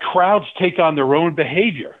 crowds take on their own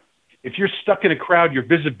behavior. If you're stuck in a crowd, your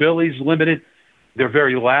visibility is limited. They're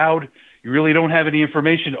very loud. You really don't have any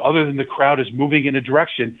information other than the crowd is moving in a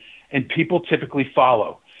direction, and people typically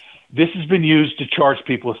follow. This has been used to charge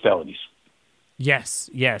people with felonies. Yes.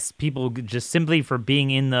 People just simply for being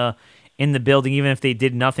in the building, even if they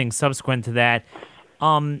did nothing subsequent to that.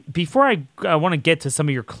 Before I want to get to some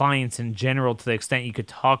of your clients in general, to the extent you could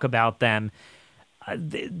talk about them.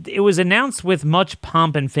 It was announced with much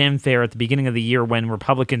pomp and fanfare at the beginning of the year when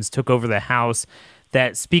Republicans took over the House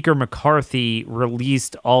that Speaker McCarthy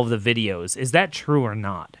released all of the videos. Is that true or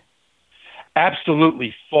not?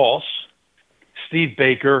 Absolutely false. Steve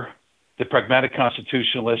Baker, the pragmatic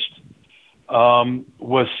constitutionalist,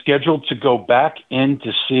 was scheduled to go back in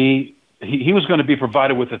to see. He was going to be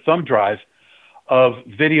provided with a thumb drive of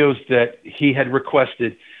videos that he had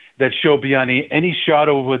requested that show beyond any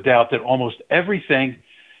shadow of a doubt that almost everything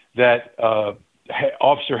that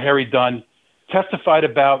Officer Harry Dunn testified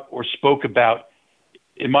about or spoke about,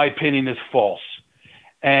 in my opinion, is false.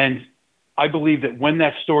 And I believe that when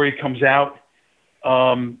that story comes out,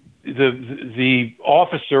 the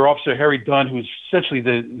Officer Harry Dunn, who's essentially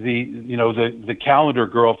the calendar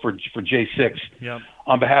girl for J6 yep.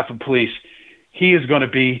 on behalf of police, he is going to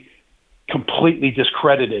be completely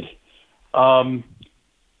discredited.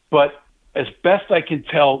 But as best I can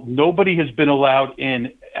tell, nobody has been allowed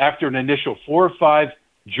in after an initial 4 or 5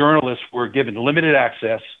 journalists were given limited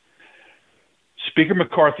access. Speaker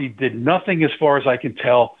McCarthy did nothing, as far as I can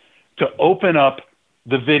tell, to open up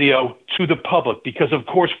the video to the public because, of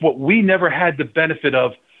course, what we never had the benefit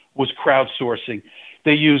of was crowdsourcing.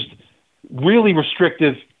 They used really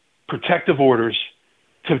restrictive protective orders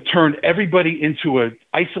to turn everybody into an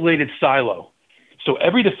isolated silo. So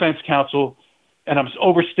every defense counsel, and I'm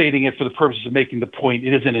overstating it for the purposes of making the point,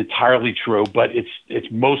 it isn't entirely true, but it's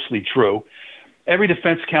mostly true. Every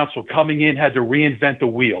defense counsel coming in had to reinvent the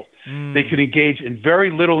wheel. They could engage in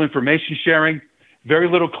very little information sharing, very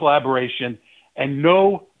little collaboration, and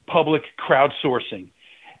no public crowdsourcing.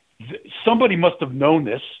 Somebody must have known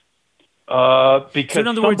this because so in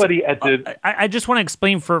other somebody words, at the... I just want to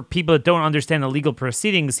explain for people that don't understand the legal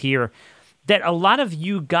proceedings here that a lot of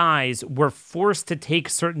you guys were forced to take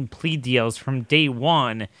certain plea deals from day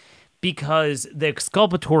one because the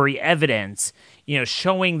exculpatory evidence,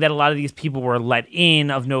 showing that a lot of these people were let in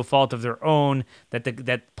of no fault of their own,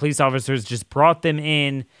 that police officers just brought them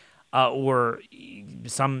in, or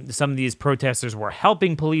some of these protesters were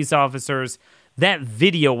helping police officers. That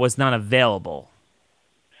video was not available.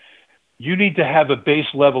 You need to have a base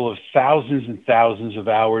level of thousands and thousands of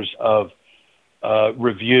hours of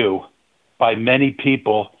review by many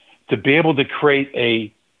people to be able to create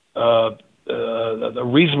a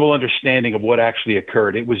reasonable understanding of what actually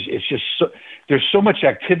occurred. There's so much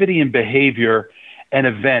activity and behavior and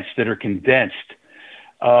events that are condensed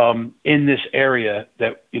in this area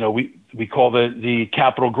that we call the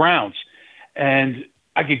Capitol grounds. And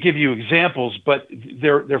I could give you examples, but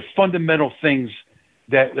they're fundamental things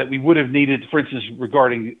that we would have needed. For instance,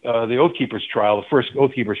 regarding the Oath Keepers trial, the first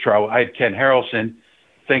Oath Keepers trial, I had Ken Harrelson.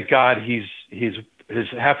 Thank God his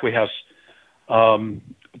halfway house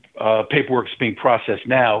paperwork's being processed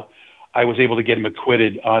now. I was able to get him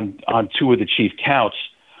acquitted on 2 of the chief counts,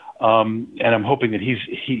 and I'm hoping that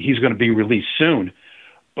he's going to be released soon.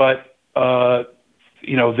 But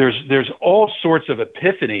there's all sorts of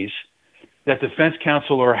epiphanies that defense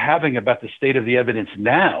counsel are having about the state of the evidence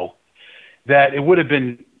now that it would have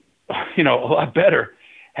been, a lot better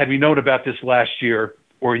had we known about this last year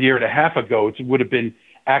or a year and a half ago. It would have been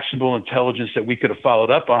actionable intelligence that we could have followed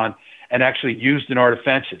up on and actually used in our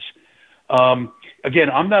defenses. Again,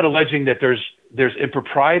 I'm not alleging that there's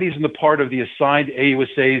improprieties on the part of the assigned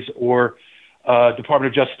AUSAs or Department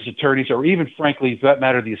of Justice attorneys, or even, frankly, for that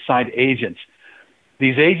matter, the assigned agents.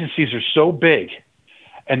 These agencies are so big,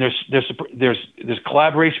 and there's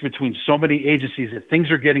collaboration between so many agencies that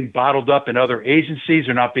things are getting bottled up in other agencies,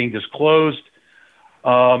 are not being disclosed.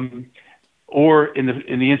 Or in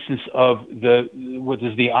the instance of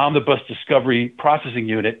the Omnibus Discovery Processing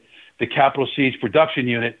Unit, the Capitol Siege Production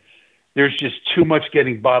Unit, there's just too much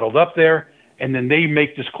getting bottled up there, and then they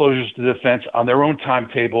make disclosures to the defense on their own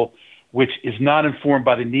timetable, which is not informed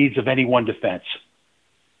by the needs of any one defense.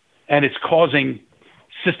 And it's causing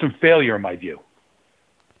system failure, in my view.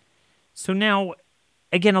 So now,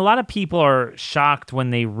 again, a lot of people are shocked when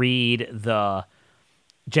they read the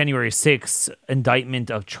January 6th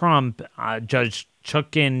indictment of Trump. Judge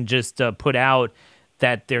Chutkan just put out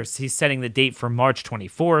that he's setting the date for March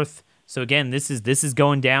 24th. So again, this is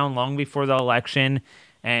going down long before the election,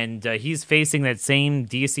 and he's facing that same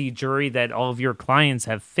DC jury that all of your clients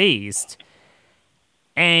have faced.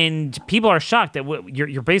 And people are shocked that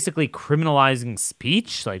you're basically criminalizing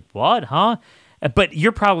speech. Like, what, huh? But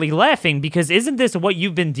you're probably laughing because isn't this what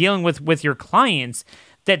you've been dealing with your clients,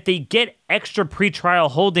 that they get extra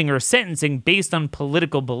pretrial holding or sentencing based on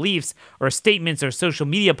political beliefs or statements or social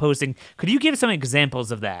media posting? Could you give some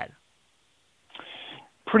examples of that?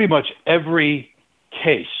 Pretty much every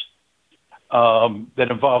case that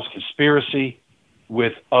involves conspiracy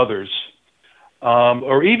with others,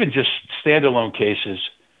 or even just standalone cases,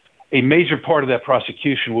 a major part of that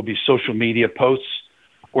prosecution will be social media posts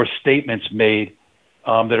or statements made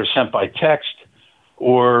that are sent by text,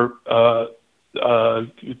 or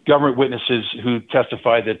government witnesses who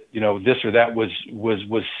testify that this or that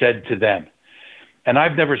was said to them. And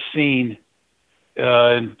I've never seen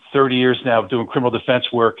in 30 years now of doing criminal defense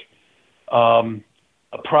work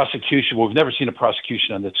a prosecution. Well, we've never seen a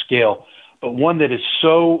prosecution on that scale, but one that is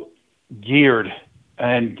so geared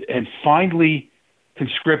and finely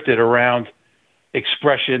conscripted around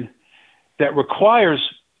expression that requires,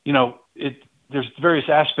 there's various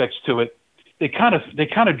aspects to it. They kind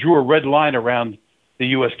of drew a red line around the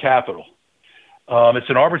U.S. Capitol. It's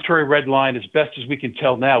an arbitrary red line, as best as we can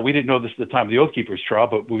tell now. We didn't know this at the time of the Oath Keepers trial,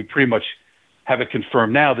 but we pretty much have it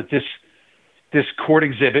confirmed now that this court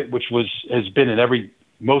exhibit, which has been in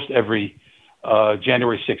most every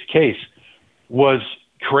January 6th case, was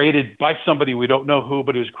created by somebody we don't know who,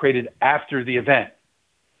 but it was created after the event.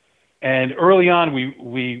 And early on,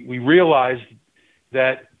 we realized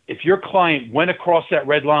that if your client went across that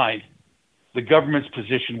red line, the government's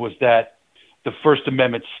position was that the First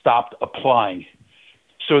Amendment stopped applying.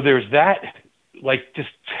 So there's that, just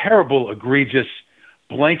terrible, egregious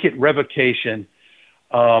blanket revocation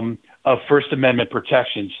of First Amendment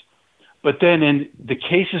protections. But then in the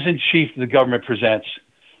cases in chief the government presents,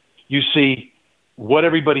 you see what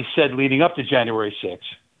everybody said leading up to January 6th.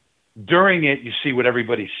 During it, you see what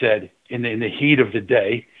everybody said in the heat of the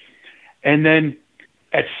day. And then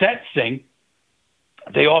at sentencing,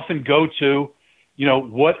 they often go to,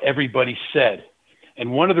 what everybody said.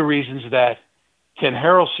 And one of the reasons that Ken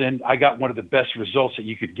Harrelson, I got one of the best results that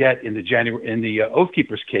you could get in the Oath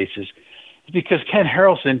Keepers cases, is because Ken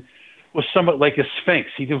Harrelson was somewhat like a sphinx.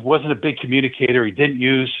 He just wasn't a big communicator. He didn't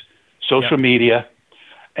use social media.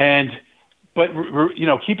 But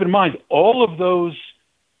keep in mind, all of those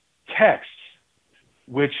texts,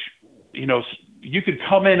 which, you could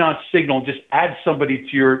come in on Signal and just add somebody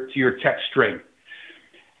to your text string.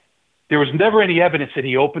 There was never any evidence that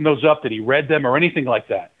he opened those up, that he read them, or anything like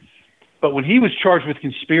that. But when he was charged with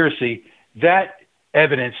conspiracy, that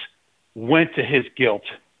evidence went to his guilt,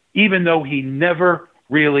 even though he never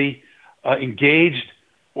really engaged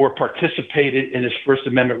or participated in his First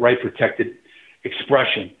Amendment right-protected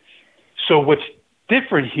expression. So what's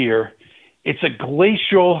different here, it's a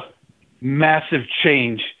glacial, massive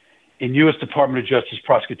change in U.S. Department of Justice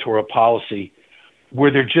prosecutorial policy,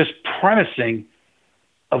 where they're just premising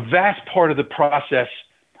a vast part of the process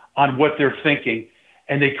on what they're thinking.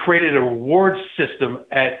 And they created a reward system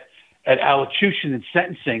at allocution and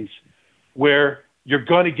sentencings where you're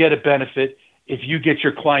going to get a benefit if you get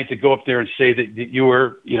your client to go up there and say that you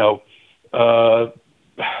were,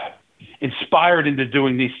 inspired into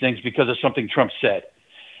doing these things because of something Trump said.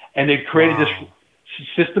 And they've created this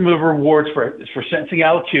system of rewards for sentencing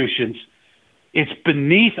allocutions. It's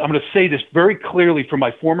beneath, I'm going to say this very clearly from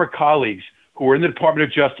my former colleagues who are in the Department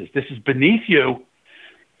of Justice, this is beneath you.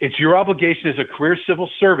 It's your obligation as a career civil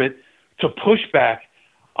servant to push back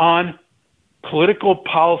on political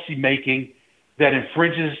policy making that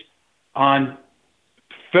infringes on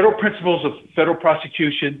federal principles of federal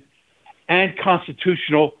prosecution and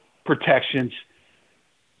constitutional protections.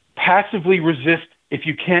 Passively resist if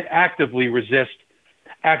you can't actively resist.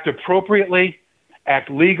 Act appropriately,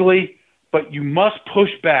 act legally, but you must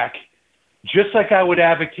push back, just like I would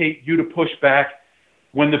advocate you to push back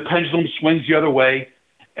when the pendulum swings the other way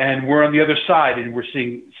and we're on the other side and we're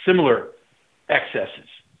seeing similar excesses.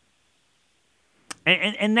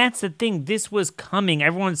 And that's the thing. This was coming.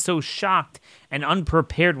 Everyone's so shocked and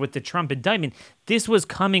unprepared with the Trump indictment. This was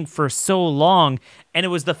coming for so long, and it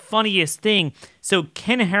was the funniest thing. So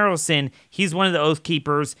Ken Harrelson, he's one of the Oath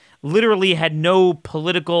Keepers, literally had no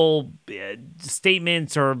political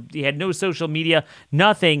statements, or he had no social media,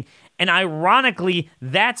 nothing. And ironically,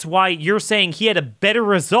 that's why you're saying he had a better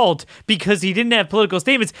result, because he didn't have political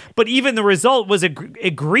statements, but even the result was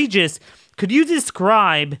egregious. Could you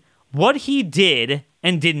describe what he did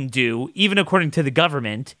and didn't do, even according to the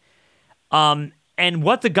government, and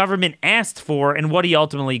what the government asked for and what he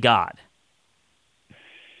ultimately got?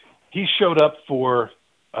 He showed up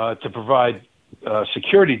to provide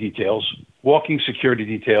security details, walking security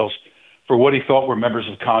details for what he thought were members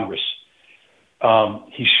of Congress.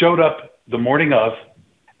 He showed up the morning of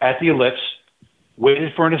at the Ellipse,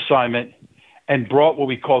 waited for an assignment, and brought what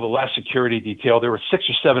we call the last security detail. There were 6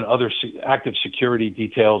 or 7 other active security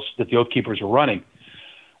details that the Oath Keepers were running.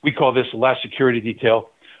 We call this the last security detail.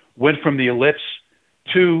 Went from the Ellipse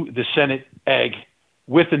to the Senate egg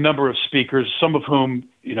with a number of speakers, some of whom,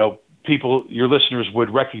 people, your listeners would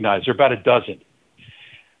recognize. There are about a dozen.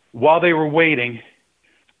 While they were waiting,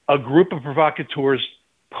 a group of provocateurs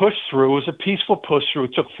pushed through. It was a peaceful push through.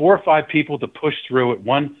 It took 4 or 5 people to push through at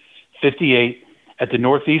 1:58 at the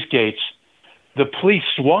northeast gates. The police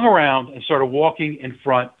swung around and started walking in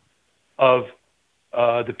front of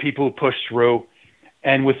the people who pushed through.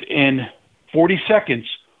 And within 40 seconds,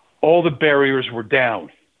 all the barriers were down.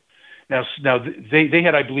 Now they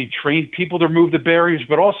had, I believe, trained people to remove the barriers,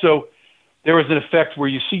 but also there was an effect where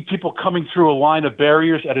you see people coming through a line of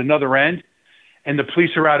barriers at another end, and the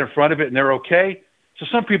police are out in front of it, and they're okay. So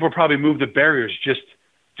some people probably moved the barriers just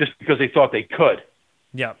because they thought they could.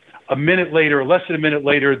 Yeah. A minute later, less than a minute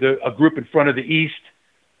later, a group in front of the East.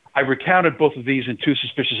 I recounted both of these in 2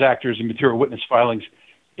 suspicious actors and material witness filings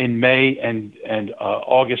in May and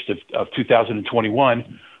August of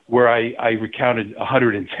 2021, where I recounted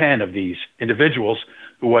 110 of these individuals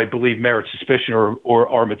who I believe merit suspicion or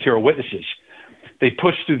are material witnesses. They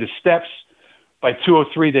pushed through the steps. By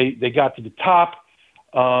 2:03, they got to the top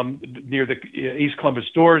near the East Columbus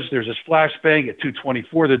doors. There's this flashbang at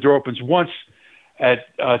 2:24. The door opens once.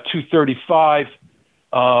 At 2:35,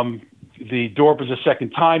 the door opens a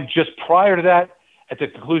second time. Just prior to that, at the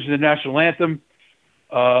conclusion of the national anthem,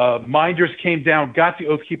 minders came down, got the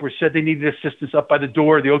Oath Keepers, said they needed assistance up by the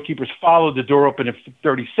door. The Oath Keepers followed. The door opened in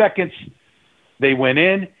 30 seconds. They went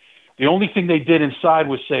in. The only thing they did inside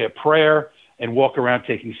was say a prayer and walk around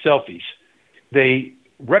taking selfies. They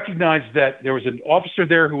recognized that there was an officer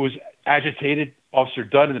there who was agitated, Officer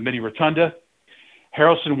Dunn, in the mini rotunda.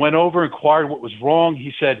 Harrelson went over, inquired what was wrong.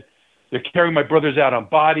 He said, "They're carrying my brothers out on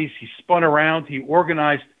bodies." He spun around. He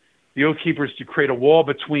organized the Oath Keepers to create a wall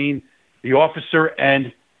between the officer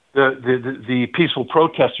and the peaceful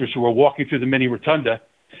protesters who were walking through the mini rotunda,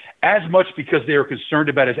 as much because they were concerned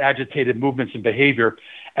about his agitated movements and behavior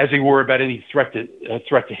as they were about any threat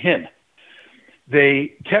to him.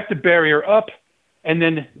 They kept the barrier up, and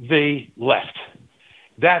then they left.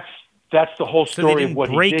 That's the whole story of what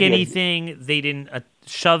he did. So they didn't break anything. They didn't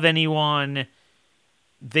shove anyone.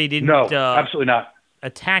 They didn't absolutely not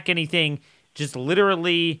attack anything. Just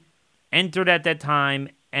literally entered at that time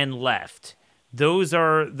and left. Those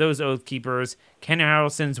are those Oath Keepers. Ken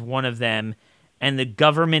Harrelson's one of them. And the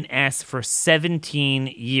government asked for 17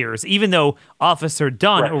 years, even though Officer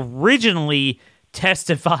Dunn originally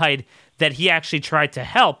testified that he actually tried to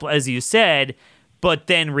help, as you said, but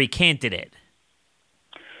then recanted it.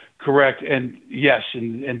 Correct. And yes,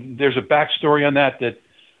 and there's a backstory on that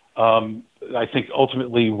I think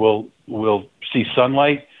ultimately will see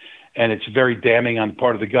sunlight, and it's very damning on the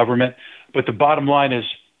part of the government. But the bottom line is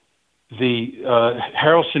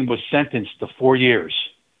Harrelson was sentenced to 4 years.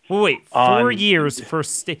 Wait, 4 years for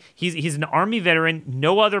he's an Army veteran,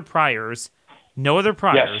 no other priors.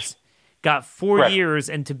 Yes. Got 4 years,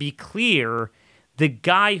 and to be clear, the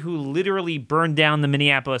guy who literally burned down the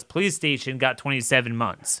Minneapolis police station got 27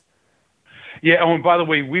 months. Yeah, and by the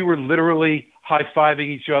way, we were literally high-fiving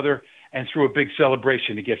each other and threw a big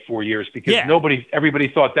celebration to get 4 years because everybody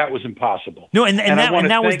thought that was impossible. No, and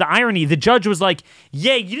that was the irony. The judge was like,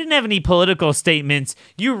 "Yeah, you didn't have any political statements.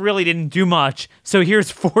 You really didn't do much. So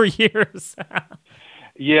here's 4 years."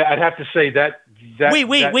 Yeah, I'd have to say that. Wait,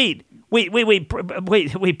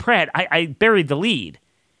 Pratt. I buried the lead.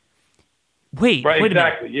 Wait exactly. a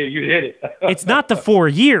minute. Yeah, you hit it. It's not the 4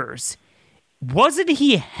 years. Wasn't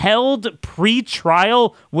he held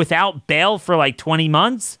pre-trial without bail for like 20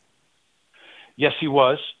 months? Yes, he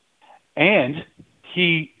was. And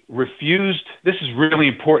he refused. This is really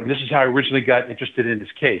important. This is how I originally got interested in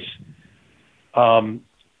this case.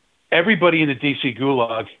 Everybody in the D.C.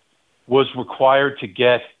 Gulag was required to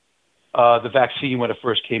get the vaccine when it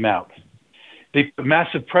first came out. They put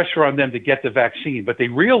massive pressure on them to get the vaccine, but they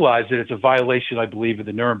realized that it's a violation, I believe, of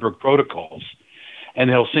the Nuremberg Protocols and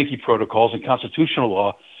the Helsinki Protocols and constitutional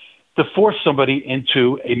law to force somebody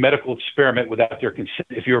into a medical experiment without their consent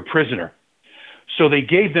if you're a prisoner. So they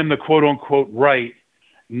gave them the quote-unquote right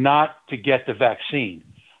not to get the vaccine.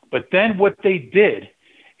 But then what they did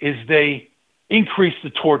is they increased the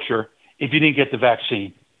torture if you didn't get the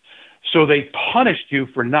vaccine. So they punished you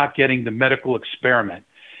for not getting the medical experiment.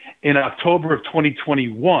 In October of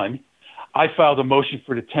 2021, I filed a motion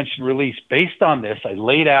for detention release. Based on this, I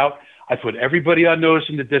laid out, I put everybody on notice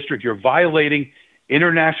in the district, you're violating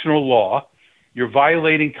international law. You're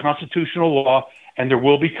violating constitutional law, and there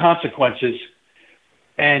will be consequences.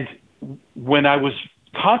 And when I was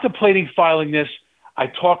contemplating filing this, I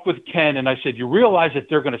talked with Ken, and I said, you realize that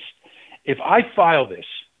they're going to, if I file this,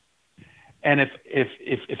 and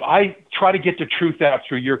if I try to get the truth out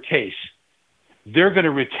through your case, they're going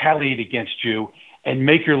to retaliate against you and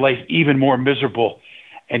make your life even more miserable.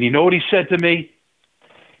 And you know what he said to me?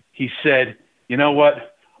 He said, you know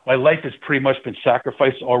what? My life has pretty much been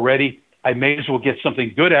sacrificed already. I may as well get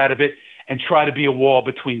something good out of it and try to be a wall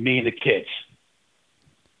between me and the kids.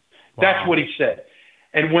 Wow. That's what he said.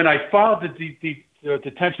 And when I filed the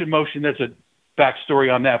detention motion, there's a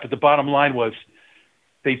backstory on that. But the bottom line was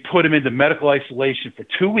they put him into medical isolation for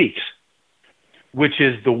 2 weeks, which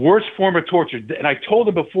is the worst form of torture. And I told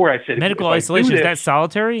him before, I said, medical isolation, is that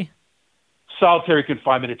solitary? Solitary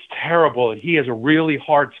confinement. It's terrible. And he has a really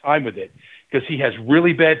hard time with it because he has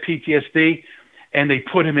really bad PTSD, and they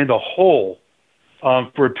put him in the hole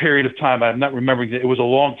for a period of time. I'm not remembering. It was a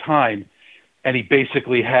long time, and he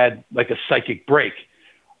basically had like a psychic break.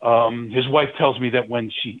 His wife tells me that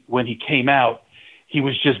when he came out, he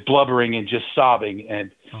was just blubbering and just sobbing.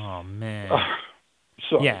 And oh man,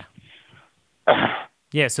 so yeah.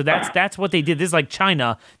 Yeah, so that's what they did. This is like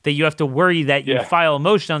China, that you have to worry that you file a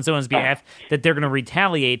motion on someone's behalf that they're going to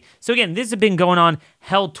retaliate. So again, this has been going on,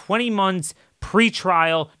 held 20 months,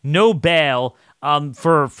 pre-trial, no bail,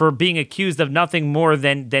 for being accused of nothing more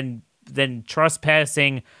than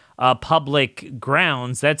trespassing public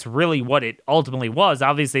grounds. That's really what it ultimately was.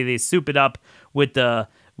 Obviously, they soup it up with the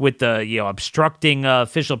obstructing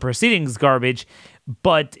official proceedings garbage,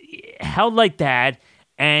 but held like that.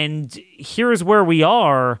 And here's where we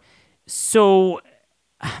are. So,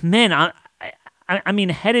 man, I mean,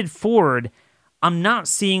 headed forward, I'm not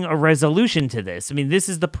seeing a resolution to this. I mean, this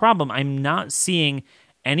is the problem. I'm not seeing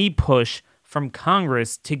any push from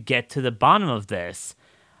Congress to get to the bottom of this.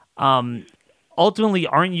 Ultimately,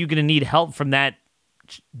 aren't you going to need help from that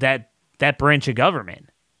branch of government?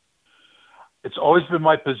 It's always been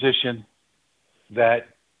my position that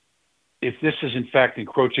if this is in fact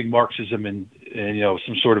encroaching Marxism and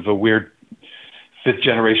some sort of a weird fifth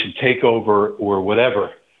generation takeover or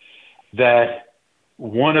whatever, that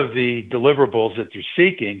one of the deliverables that they're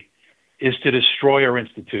seeking is to destroy our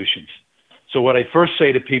institutions. So what I first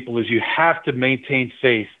say to people is you have to maintain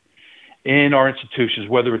faith in our institutions,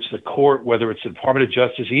 whether it's the court, whether it's the Department of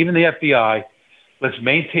Justice, even the FBI. Let's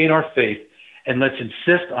maintain our faith and let's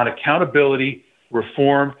insist on accountability,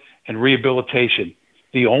 reform, and rehabilitation.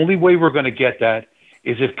 The only way we're going to get that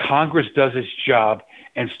is if Congress does its job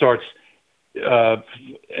and starts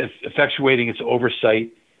effectuating its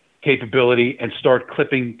oversight capability and start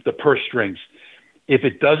clipping the purse strings. If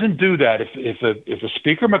it doesn't do that, if a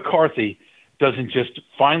Speaker McCarthy doesn't just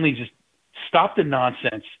finally stop the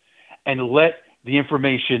nonsense and let the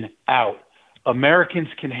information out, Americans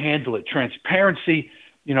can handle it. Transparency,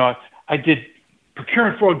 I did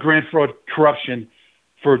procurement fraud, grant fraud, corruption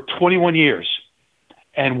for 21 years.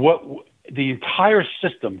 And what the entire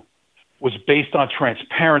system was based on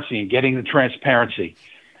transparency and getting the transparency.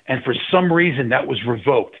 And for some reason that was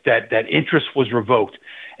revoked, that interest was revoked.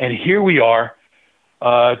 And here we are,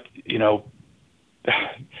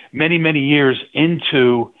 many, many years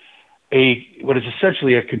into what is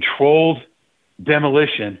essentially a controlled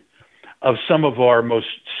demolition of some of our most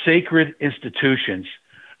sacred institutions,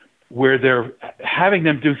 where they're having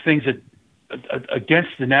them do things against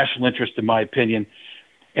the national interest, in my opinion.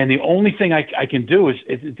 And the only thing I can do is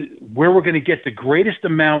where we're going to get the greatest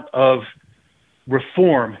amount of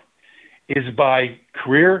reform is by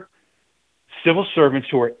career civil servants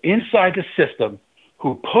who are inside the system,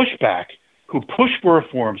 who push back, who push for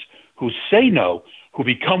reforms, who say no, who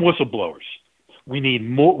become whistleblowers. We need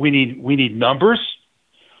more. We need numbers.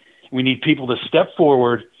 We need people to step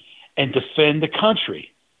forward and defend the country.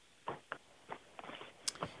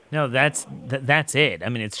 No, that's it. I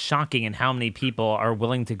mean, it's shocking in how many people are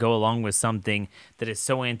willing to go along with something that is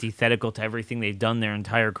so antithetical to everything they've done their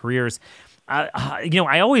entire careers.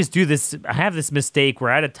 I always do this. I have this mistake. We're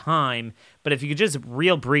out of time, but if you could just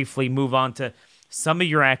real briefly move on to some of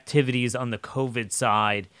your activities on the COVID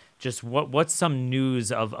side, just what's some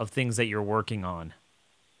news of things that you're working on?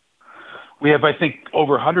 We have, I think,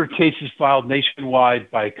 over 100 cases filed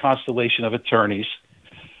nationwide by a constellation of attorneys.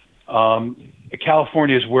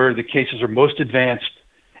 California is where the cases are most advanced,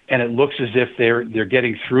 and it looks as if they're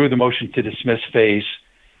getting through the motion to dismiss phase,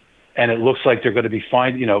 and it looks like they're going to be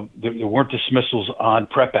fine. There weren't dismissals on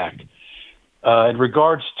PrEP Act. In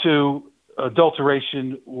regards to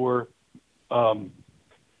adulteration or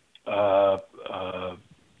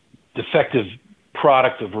defective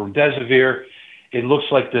product of remdesivir, It looks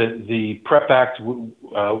like the PrEP Act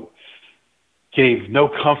gave no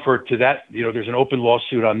comfort to that. There's an open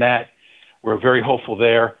lawsuit on that. We're very hopeful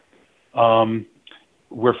there.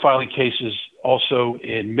 We're filing cases also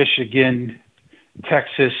in Michigan,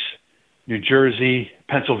 Texas, New Jersey,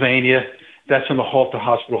 Pennsylvania. That's on the halt to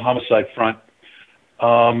hospital homicide front.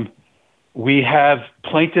 We have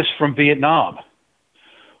plaintiffs from Vietnam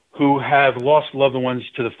who have lost loved ones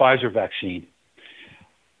to the Pfizer vaccine.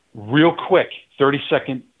 Real quick,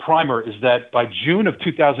 30-second primer is that by June of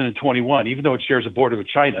 2021, even though it shares a border with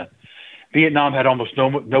China, Vietnam had almost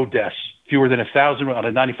no deaths, fewer than 1,000 on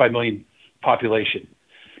a 95 million population.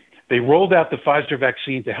 They rolled out the Pfizer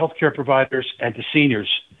vaccine to healthcare providers and to seniors.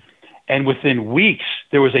 And within weeks,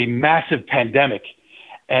 there was a massive pandemic.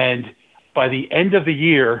 And by the end of the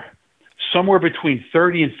year, somewhere between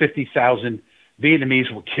 30 and 50,000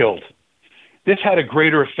 Vietnamese were killed. This had a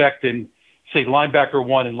greater effect than, say, Linebacker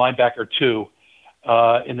 1 and Linebacker 2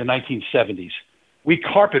 in the 1970s. We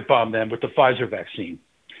carpet bombed them with the Pfizer vaccine.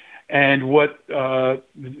 And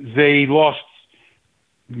they lost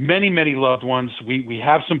many, many loved ones. We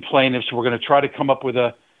have some plaintiffs. We're going to try to come up with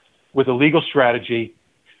a legal strategy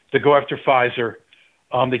to go after Pfizer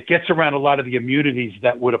that gets around a lot of the immunities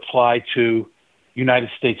that would apply to United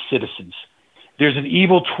States citizens. There's an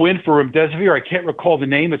evil twin for remdesivir. I can't recall the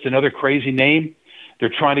name. It's another crazy name. They're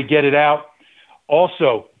trying to get it out.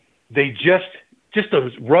 Also, they just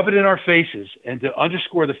to rub it in our faces and to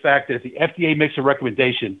underscore the fact that if the FDA makes a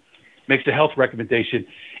health recommendation,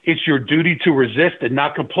 it's your duty to resist and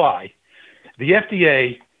not comply. The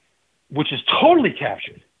FDA, which is totally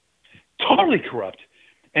captured, totally corrupt,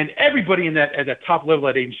 and everybody at that top level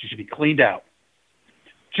of that agency should be cleaned out,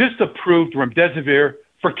 just approved remdesivir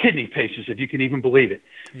for kidney patients, if you can even believe it.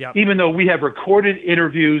 Yep. Even though we have recorded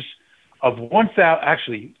interviews of 1,000,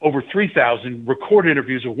 actually over 3,000 recorded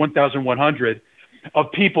interviews of 1,100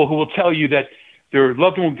 of people who will tell you that their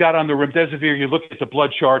loved one got on the remdesivir. You look at the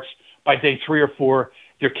blood charts, by day 3 or 4,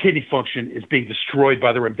 their kidney function is being destroyed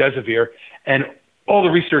by the remdesivir. And all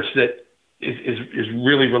the research that is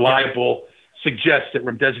really reliable suggests that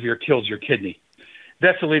remdesivir kills your kidney.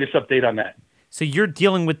 That's the latest update on that. So you're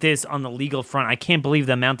dealing with this on the legal front. I can't believe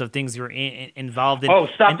the amount of things you're involved in. Oh,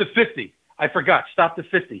 stop to 50. I forgot. Stop to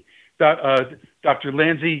 50. Dr.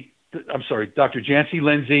 Jancy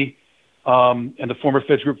Lindsay and the former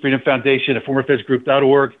Feds Group Freedom Foundation and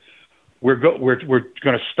formerfedsgroup.org. We're going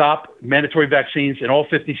to stop mandatory vaccines in all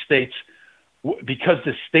 50 states because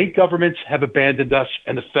the state governments have abandoned us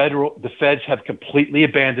and the feds have completely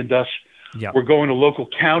abandoned us. Yep. We're going to local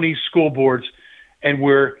counties, school boards, and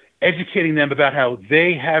we're educating them about how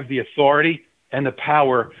they have the authority and the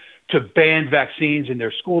power to ban vaccines in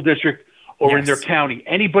their school district or in their county.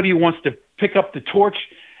 Anybody who wants to pick up the torch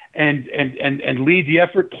and lead the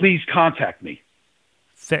effort, please contact me.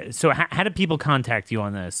 So how do people contact you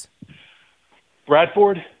on this? Brad,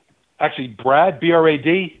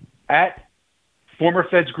 B-R-A-D, at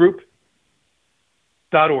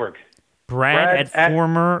formerfedsgroup.org. Brad at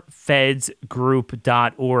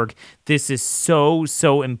formerfedsgroup.org. This is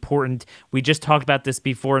so important. We just talked about this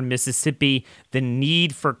before in Mississippi, the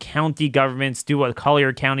need for county governments do what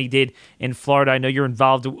Collier County did in Florida. I know you're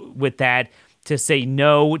involved with that, to say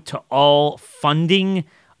no to all funding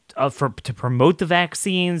to promote the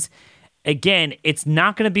vaccines. Again, it's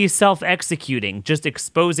not going to be self-executing, just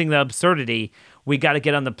exposing the absurdity. We got to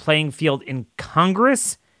get on the playing field in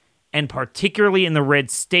Congress, and particularly in the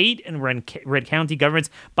red state and red county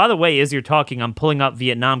governments. By the way, as you're talking, I'm pulling up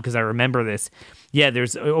Vietnam because I remember this. Yeah,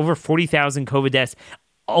 there's over 40,000 COVID deaths.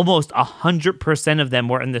 Almost 100% of them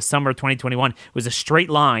were in the summer of 2021. It was a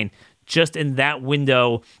straight line. Just in that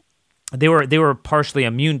window, they were partially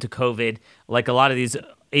immune to COVID, like a lot of these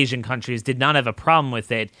Asian countries did not have a problem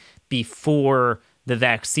with it before the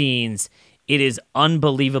vaccines. It is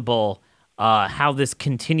unbelievable how this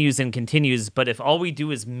continues and continues, but if all we do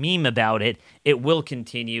is meme about it, it will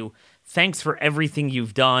continue. Thanks for everything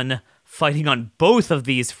you've done fighting on both of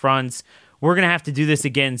these fronts. We're going to have to do this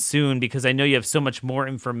again soon because I know you have so much more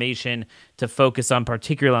information to focus on,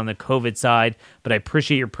 particularly on the COVID side, but I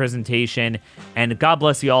appreciate your presentation, and God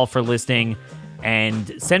bless you all for listening.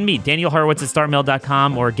 And send me, Daniel Horowitz at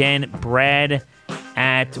startmail.com, or again, Brad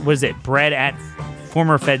at formerfedsgroup.com.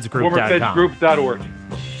 Formerfedsgroup.org.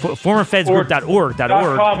 Formerfedsgroup.org.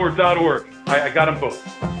 .com or .org. I got them both.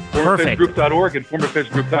 Perfect. Formerfedsgroup.org and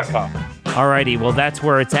formerfedsgroup.com. Alrighty, well, that's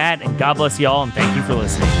where it's at, and God bless you all, and thank you for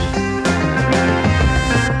listening.